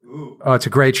cast? Ooh. Oh, it's a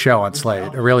great show on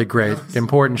Slate. A really great,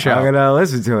 important show. I'm going to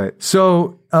listen to it.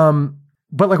 So,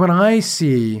 but like when I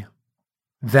see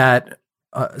that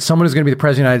someone who's going to be the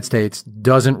president of the United States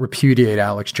doesn't repudiate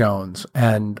Alex Jones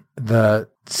and the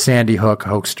Sandy Hook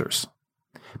hoaxsters,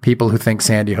 people who think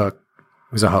Sandy Hook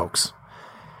was a hoax.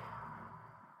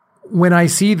 When I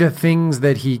see the things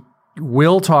that he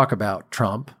will talk about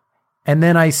Trump, and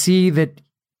then I see that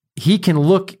he can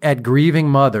look at grieving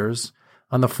mothers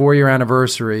on the 4-year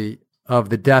anniversary of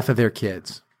the death of their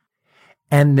kids,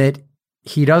 and that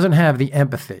he doesn't have the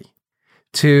empathy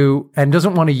and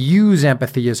doesn't want to use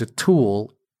empathy as a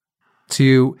tool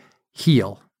to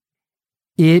heal,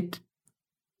 it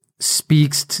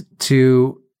speaks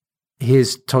to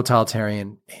his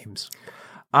totalitarian aims.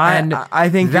 I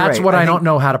think that's right. what I don't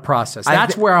know how to process.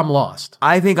 That's where I'm lost.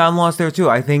 I think I'm lost there too.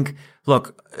 I think,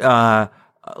 look,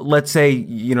 let's say,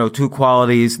 two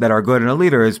qualities that are good in a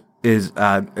leader is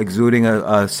exuding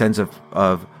a sense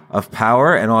of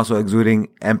power and also exuding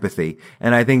empathy.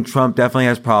 And I think Trump definitely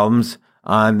has problems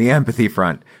on the empathy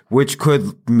front, which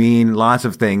could mean lots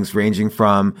of things, ranging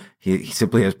from he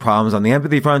simply has problems on the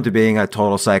empathy front to being a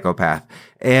total psychopath.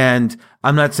 And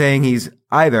I'm not saying he's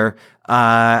either.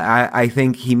 I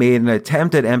think he made an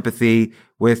attempt at empathy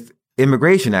with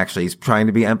immigration, actually. He's trying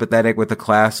to be empathetic with the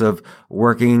class of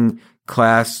working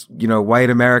class, white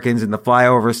Americans in the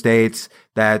flyover states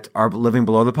that are living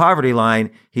below the poverty line.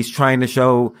 He's trying to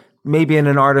show, maybe in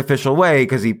an artificial way,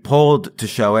 because he pulled to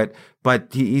show it, but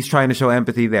he's trying to show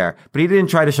empathy there. But he didn't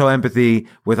try to show empathy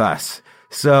with us.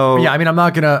 So yeah, I mean,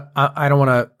 I don't want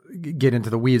to get into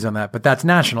the weeds on that, but that's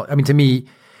national. I mean, to me,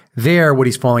 what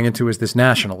he's falling into is this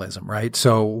nationalism, right?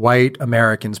 So white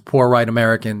Americans, poor white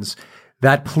Americans,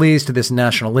 that plays to this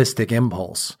nationalistic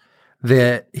impulse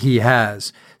that he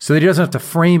has. So that he doesn't have to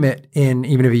frame it in,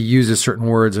 even if he uses certain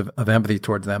words of empathy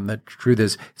towards them. The truth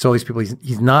is, it's all these people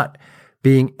he's not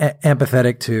being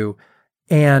empathetic to.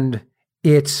 And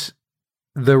it's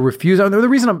the refusal. The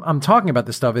reason I'm talking about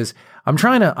this stuff is I'm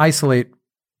trying to isolate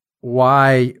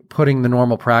why putting the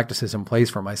normal practices in place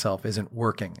for myself isn't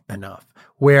working enough.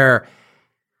 Where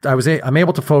I'm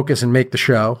able to focus and make the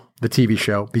show, the TV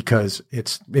show, because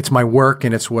it's my work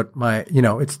and it's what my,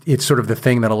 it's sort of the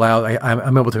thing that allows,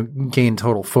 I'm able to gain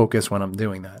total focus when I'm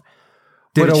doing that.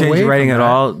 Did it change writing at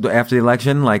all after the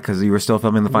election? Like, because you were still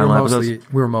filming the final episodes?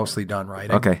 We were mostly done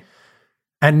writing. Okay.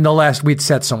 And we'd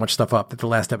set so much stuff up that the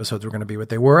last episodes were going to be what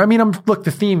they were. I mean, look,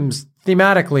 the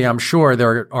thematically, I'm sure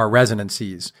there are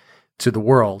resonancies to the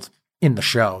world in the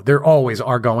show. There always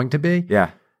are going to be. Yeah.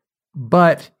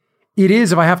 But it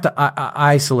is, if I have to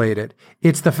isolate it,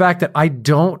 it's the fact that I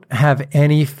don't have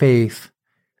any faith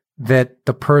that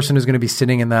the person who's going to be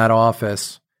sitting in that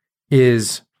office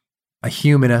is a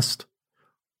humanist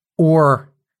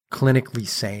or clinically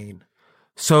sane.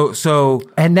 So,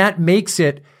 and that makes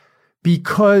it,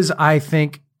 because I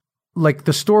think, like,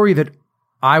 the story that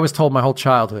I was told my whole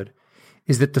childhood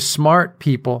is that the smartest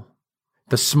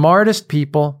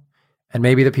people, and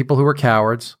maybe the people who were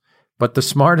cowards, but the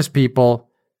smartest people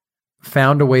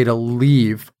found a way to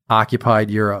leave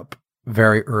occupied Europe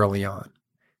very early on.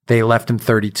 They left in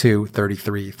 32,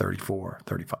 33, 34,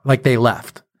 35. Like, they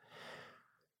left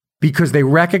because they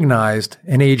recognized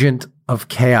an agent of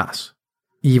chaos,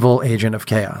 evil agent of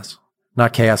chaos.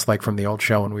 Not chaos like from the old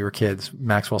show when we were kids,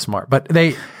 Maxwell Smart. But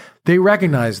they They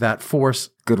recognized that force.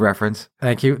 Good reference.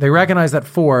 Thank you. They recognized that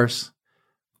force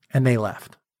and they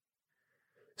left.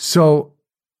 So,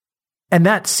 and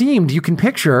that seemed, you can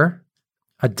picture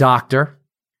a doctor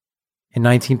in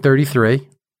 1933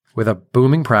 with a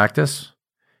booming practice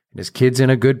and his kids in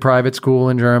a good private school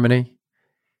in Germany,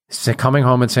 coming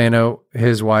home and saying to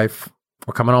his wife,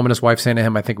 or coming home and his wife saying to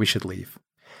him, I think we should leave.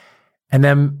 And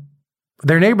then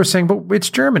their neighbors saying, but it's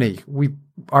Germany.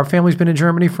 Our family's been in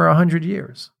Germany for 100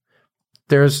 years.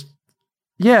 He's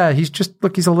a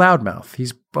loudmouth.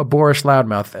 He's a boorish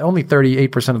loudmouth. Only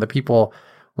 38% of the people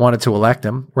wanted to elect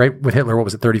him, right? With Hitler, what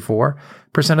was it, 34%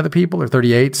 of the people or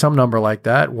 38, some number like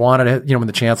that, wanted it, when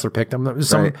the chancellor picked him. There was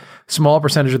some small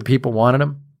percentage of the people wanted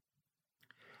him.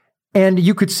 And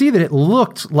you could see that it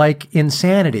looked like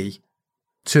insanity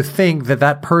to think that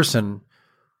that person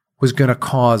was going to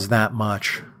cause that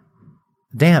much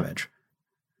damage.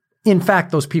 In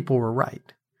fact, those people were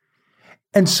right.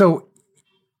 And so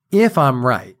if I'm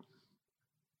right,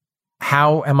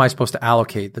 how am I supposed to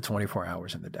allocate the 24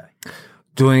 hours in the day?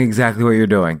 Doing exactly what you're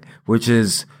doing, which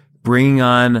is bringing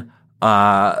on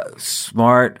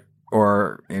smart,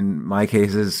 or in my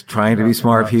cases, trying to be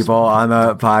smart people on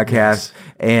the podcast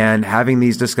and having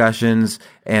these discussions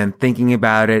and thinking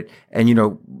about it and,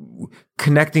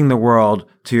 connecting the world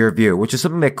to your view, which is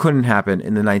something that couldn't happen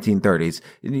in the 1930s.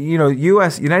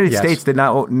 United States did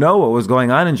not know what was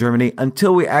going on in Germany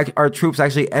until our troops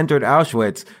actually entered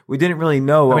Auschwitz. We didn't really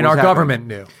know what was happening. Government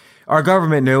knew. Our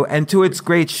government knew, and to its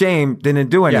great shame, didn't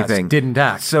do anything. Yes, didn't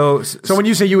act. So when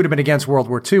you say you would have been against World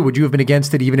War II, would you have been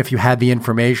against it even if you had the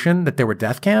information that there were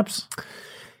death camps?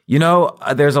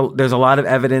 There's a lot of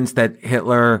evidence that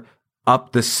Hitler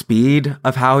upped the speed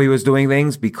of how he was doing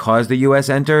things because the U.S.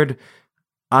 entered.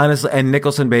 Honestly, and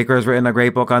Nicholson Baker has written a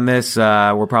great book on this.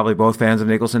 We're probably both fans of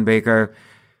Nicholson Baker.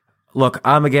 Look,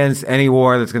 I'm against any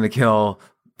war that's going to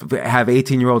have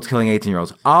 18-year-olds killing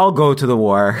 18-year-olds. I'll go to the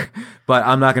war, but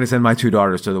I'm not going to send my 2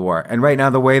 daughters to the war. And right now,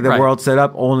 the way the world's set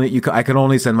up, I can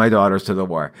only send my daughters to the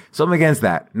war. So I'm against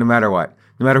that, no matter what,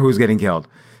 no matter who's getting killed.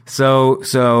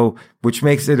 So, which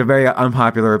makes it a very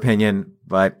unpopular opinion,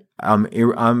 but I'm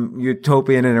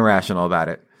utopian and irrational about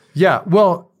it. Yeah,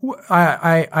 well,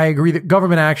 I agree that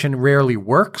government action rarely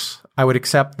works. I would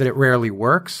accept that it rarely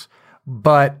works,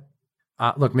 but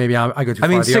look, maybe I go too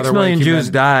far. 6 million Jews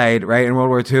died, right, in World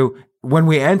War II when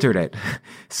we entered it.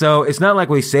 So it's not like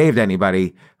we saved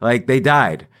anybody. Like, they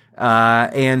died.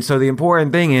 And so the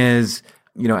important thing is,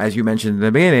 as you mentioned in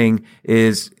the beginning,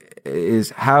 is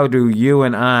how do you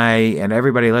and I and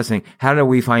everybody listening, how do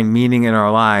we find meaning in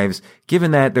our lives,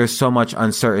 given that there's so much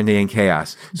uncertainty and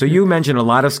chaos? So you mentioned a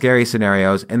lot of scary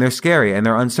scenarios, and they're scary and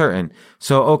they're uncertain.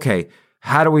 So, okay,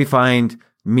 how do we find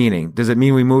meaning? Does it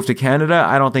mean we move to Canada?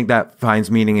 I don't think that finds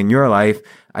meaning in your life.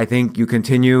 I think you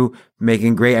continue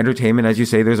making great entertainment. As you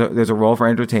say, there's a role for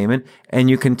entertainment, and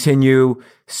you continue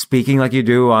speaking like you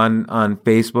do on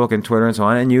Facebook and Twitter and so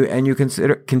on. And you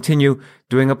continue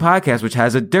doing a podcast, which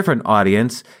has a different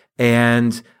audience.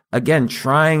 And again,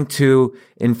 trying to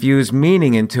infuse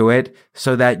meaning into it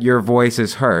so that your voice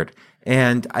is heard.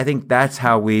 And I think that's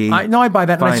how I buy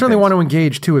that. And I certainly want to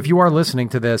engage too. If you are listening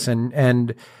to this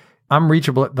and I'm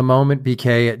reachable at the moment,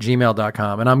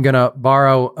 bk@gmail.com. And I'm going to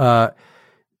borrow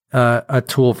a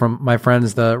tool from my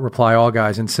friends, the Reply All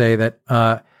guys, and say that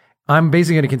I'm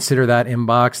basically going to consider that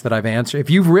inbox that I've answered. If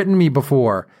you've written me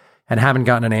before and haven't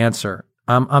gotten an answer,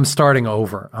 I'm starting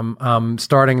over. I'm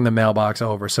starting the mailbox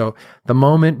over. So the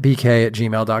moment,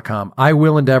 bk@gmail.com. I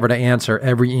will endeavor to answer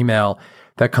every email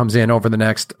that comes in over the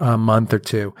next month or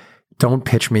two. Don't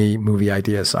pitch me movie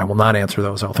ideas. I will not answer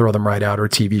those. I'll throw them right out, or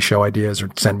TV show ideas, or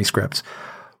send me scripts.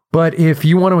 But if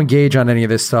you want to engage on any of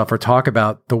this stuff or talk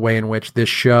about the way in which this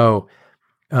show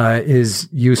is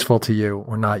useful to you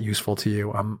or not useful to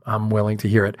you, I'm willing to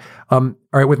hear it. All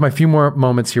right, with my few more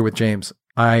moments here with James,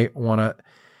 I want to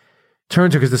turn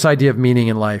to, because this idea of meaning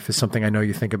in life is something I know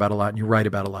you think about a lot and you write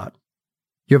about a lot.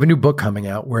 You have a new book coming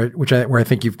out where I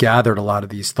think you've gathered a lot of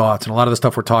these thoughts and a lot of the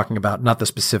stuff we're talking about, not the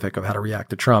specific of how to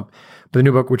react to Trump, but the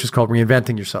new book, which is called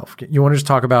Reinventing Yourself. You want to just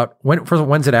talk about first of all,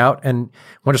 when's it out? And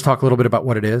want to just talk a little bit about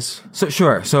what it is? So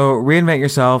sure. So Reinvent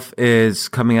Yourself is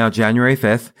coming out January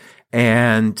 5th.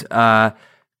 And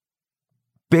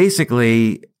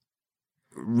basically,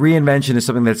 reinvention is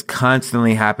something that's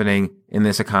constantly happening in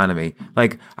this economy.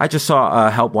 Like, I just saw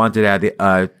a help wanted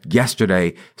ad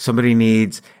yesterday. Somebody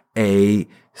needs a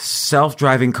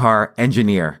self-driving car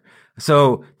engineer.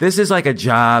 So this is like a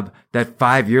job that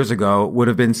 5 years ago would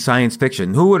have been science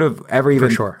fiction. Who would have ever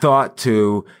even thought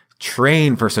to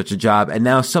train for such a job? And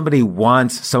now somebody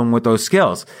wants someone with those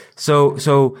skills.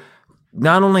 So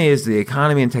not only is the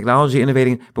economy and technology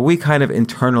innovating, but we kind of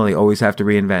internally always have to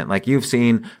reinvent. Like you've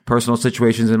seen personal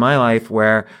situations in my life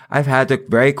where I've had to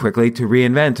very quickly to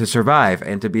reinvent to survive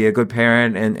and to be a good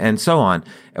parent and so on,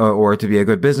 or to be a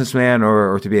good businessman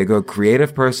or to be a good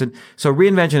creative person. So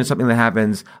reinvention is something that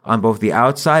happens on both the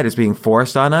outside, it's being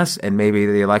forced on us, and maybe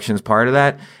the election's part of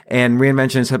that. And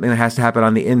reinvention is something that has to happen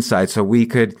on the inside so we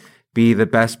could be the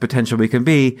best potential we can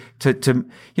be to,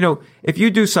 if you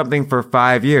do something for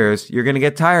 5 years, you're going to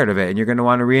get tired of it and you're going to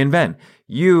want to reinvent.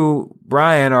 You,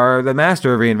 Brian, are the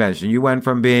master of reinvention. You went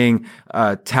from being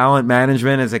talent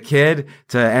management as a kid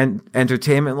to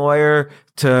entertainment lawyer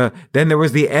to then there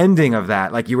was the ending of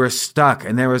that. Like you were stuck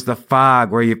and there was the fog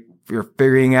where you're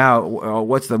figuring out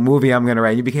what's the movie I'm going to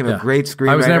write. You became a great screenwriter.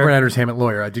 I was never an entertainment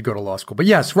lawyer. I did go to law school, but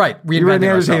yes, right. You were in the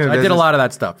entertainment business. I did a lot of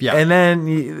that stuff. Yeah, and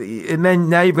then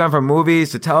now you've gone from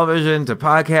movies to television to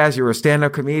podcasts. You were a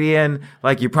stand-up comedian.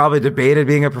 Like you probably debated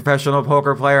being a professional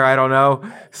poker player. I don't know.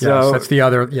 So yes, that's the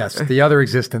other. Yes, the other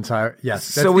existence.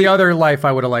 That's the other life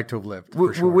I would have liked to have lived.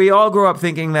 For sure. We all grew up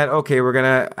thinking that we're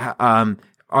gonna.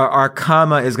 Our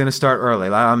comma is going to start early.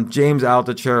 I'm James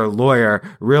Altucher, lawyer,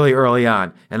 really early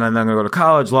on. And I'm going to go to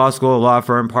college, law school, law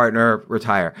firm, partner,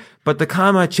 retire. But the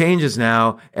comma changes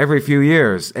now every few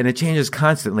years, and it changes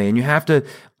constantly. And you have to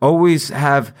always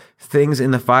have things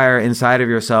in the fire inside of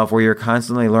yourself where you're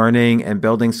constantly learning and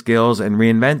building skills and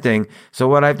reinventing. So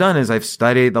what I've done is I've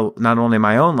studied not only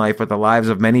my own life, but the lives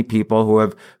of many people who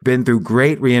have been through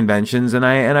great reinventions, and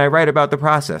I write about the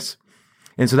process.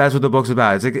 And so that's what the book's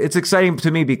about. It's exciting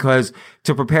to me because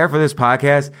to prepare for this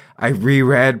podcast, I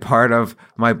reread part of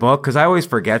my book because I always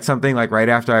forget something like right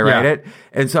after I write it.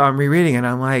 And so I'm rereading and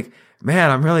I'm like, man,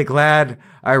 I'm really glad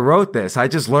I wrote this. I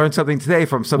just learned something today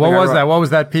from something. What was that? What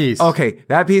was that piece? Okay.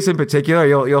 That piece in particular,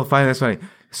 you'll find this funny.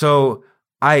 So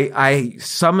I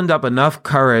summoned up enough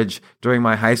courage during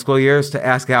my high school years to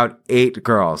ask out 8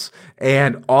 girls,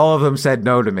 and all of them said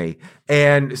no to me.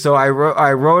 And so I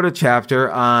wrote a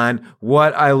chapter on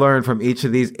what I learned from each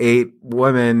of these 8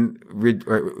 women,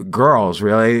 girls,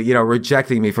 really,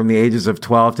 rejecting me from the ages of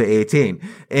 12 to 18.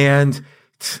 And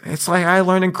it's like I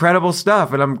learned incredible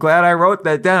stuff, and I'm glad I wrote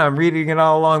that down. I'm reading it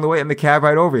all along the way in the cab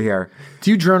right over here. Do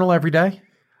you journal every day?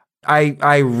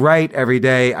 I write every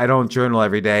day. I don't journal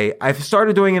every day. I've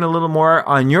started doing it a little more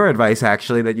on your advice,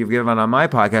 actually, that you've given on my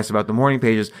podcast about the morning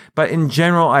pages. But in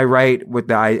general, I write with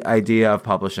the idea of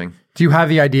publishing. Do you have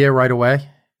the idea right away?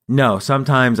 No.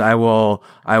 Sometimes I will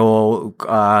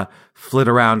flit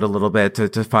around a little bit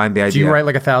to find the idea. Do you write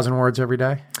like 1,000 words every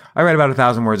day? I write about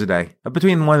 1,000 words a day,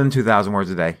 between 1,000 and 2,000 words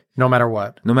a day. No matter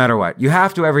what. No matter what. You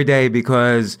have to every day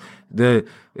because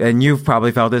and you've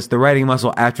probably felt this, the writing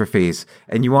muscle atrophies,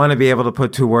 and you want to be able to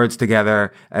put 2 words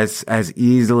together as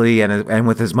easily and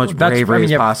with as much bravery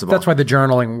as possible. That's why the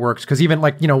journaling works. Because even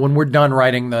when we're done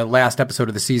writing the last episode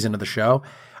of the season of the show,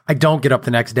 I don't get up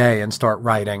the next day and start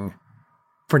writing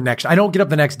for next. I don't get up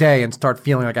the next day and start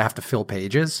feeling like I have to fill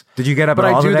pages. Did you get up? But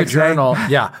at all I do the next journal. Day?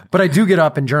 Yeah, but I do get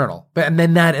up and journal. And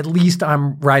then that at least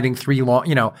I'm writing 3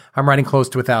 long. I'm writing close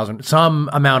to 1,000, some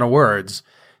amount of words.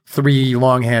 3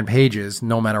 longhand pages,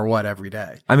 no matter what, every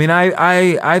day. I mean,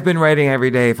 I've been writing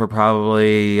every day for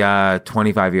probably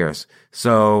 25 years.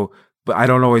 So, but I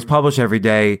don't always publish every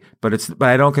day. But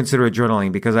I don't consider it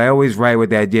journaling because I always write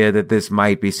with the idea that this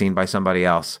might be seen by somebody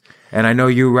else. And I know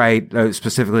you write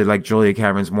specifically like Julia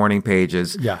Cameron's morning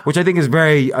pages, which I think is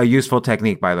a useful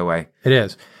technique, by the way. It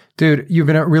is, dude. You've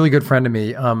been a really good friend to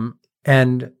me.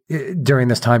 And during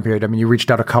this time period, I mean, you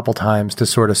reached out a couple times to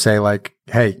sort of say like,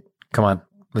 "Hey, come on.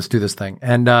 Let's do this thing."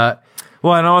 And well,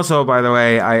 and also, by the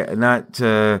way, not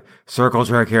to circle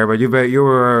jerk here, but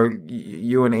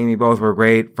you and Amy both were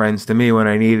great friends to me when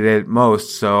I needed it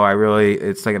most. So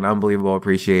it's like an unbelievable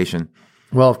appreciation.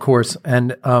 Well, of course,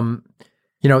 and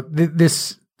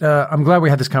this. I'm glad we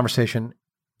had this conversation.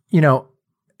 Your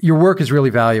work is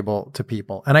really valuable to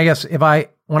people, and I guess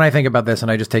when I think about this,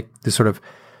 and I just take this sort of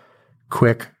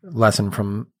quick lesson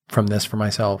from this for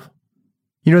myself,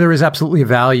 there is absolutely a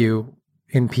value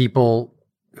in people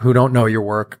who don't know your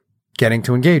work getting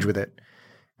to engage with it.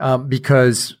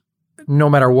 Because no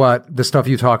matter what, the stuff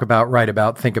you talk about, write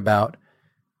about, think about,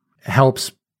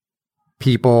 helps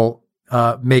people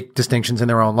make distinctions in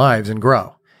their own lives and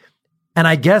grow. And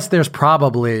I guess there's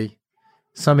probably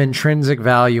some intrinsic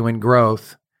value in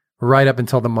growth right up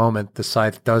until the moment the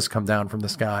scythe does come down from the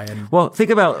sky and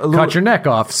think about cut your neck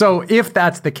off. So if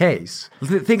that's the case,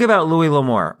 think about Louis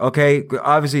L'Amour. Okay,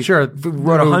 obviously, sure,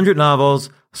 wrote 100 novels,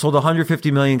 sold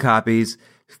 150 million copies.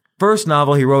 First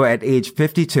novel he wrote at age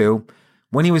 52.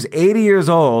 When he was 80 years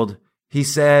old, He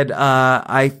said,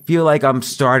 I feel like I'm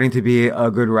starting to be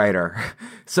a good writer.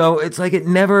 So it's like it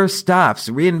never stops.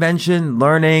 Reinvention,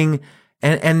 learning,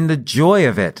 and the joy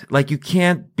of it. Like you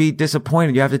can't be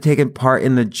disappointed. You have to take part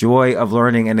in the joy of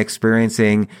learning and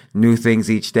experiencing new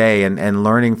things each day and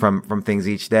learning from things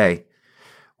each day.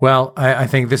 Well, I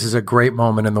think this is a great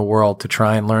moment in the world to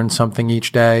try and learn something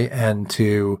each day and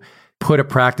to put a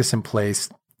practice in place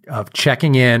of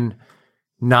checking in,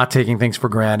 not taking things for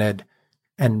granted,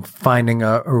 and finding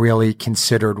a really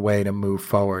considered way to move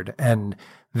forward. And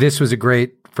this was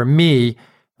for me,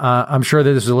 I'm sure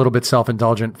that this is a little bit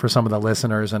self-indulgent for some of the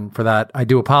listeners, and for that, I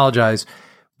do apologize.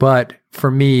 But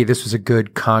for me, this was a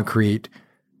good concrete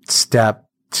step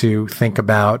to think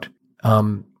about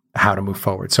how to move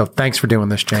forward. So thanks for doing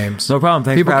this, James. No problem.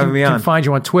 Thanks for having me on. People can find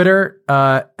you on Twitter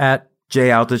at J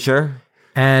Altucher.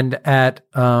 And at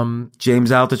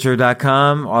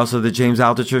JamesAltucher.com. Also the James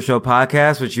Altucher Show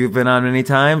podcast, which you've been on many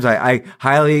times. I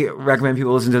highly recommend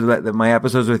people listen to my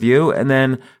episodes with you. And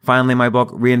then finally my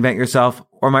book, Reinvent Yourself,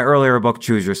 or my earlier book,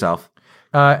 Choose Yourself.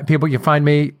 People, you can find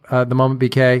me,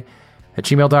 themomentbk at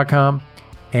gmail.com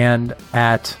and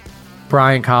at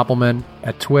Brian Koppelman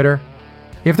at Twitter.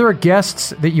 If there are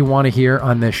guests that you want to hear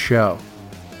on this show,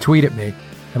 tweet at me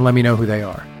and let me know who they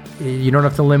are. You don't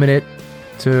have to limit it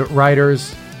to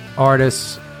writers,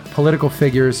 artists, political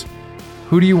figures.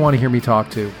 Who do you want to hear me talk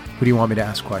to? Who do you want me to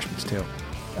ask questions to?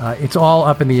 It's all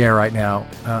up in the air right now.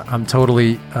 I'm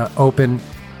totally open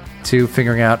to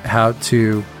figuring out how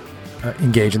to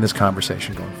engage in this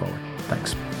conversation going forward.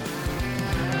 Thanks.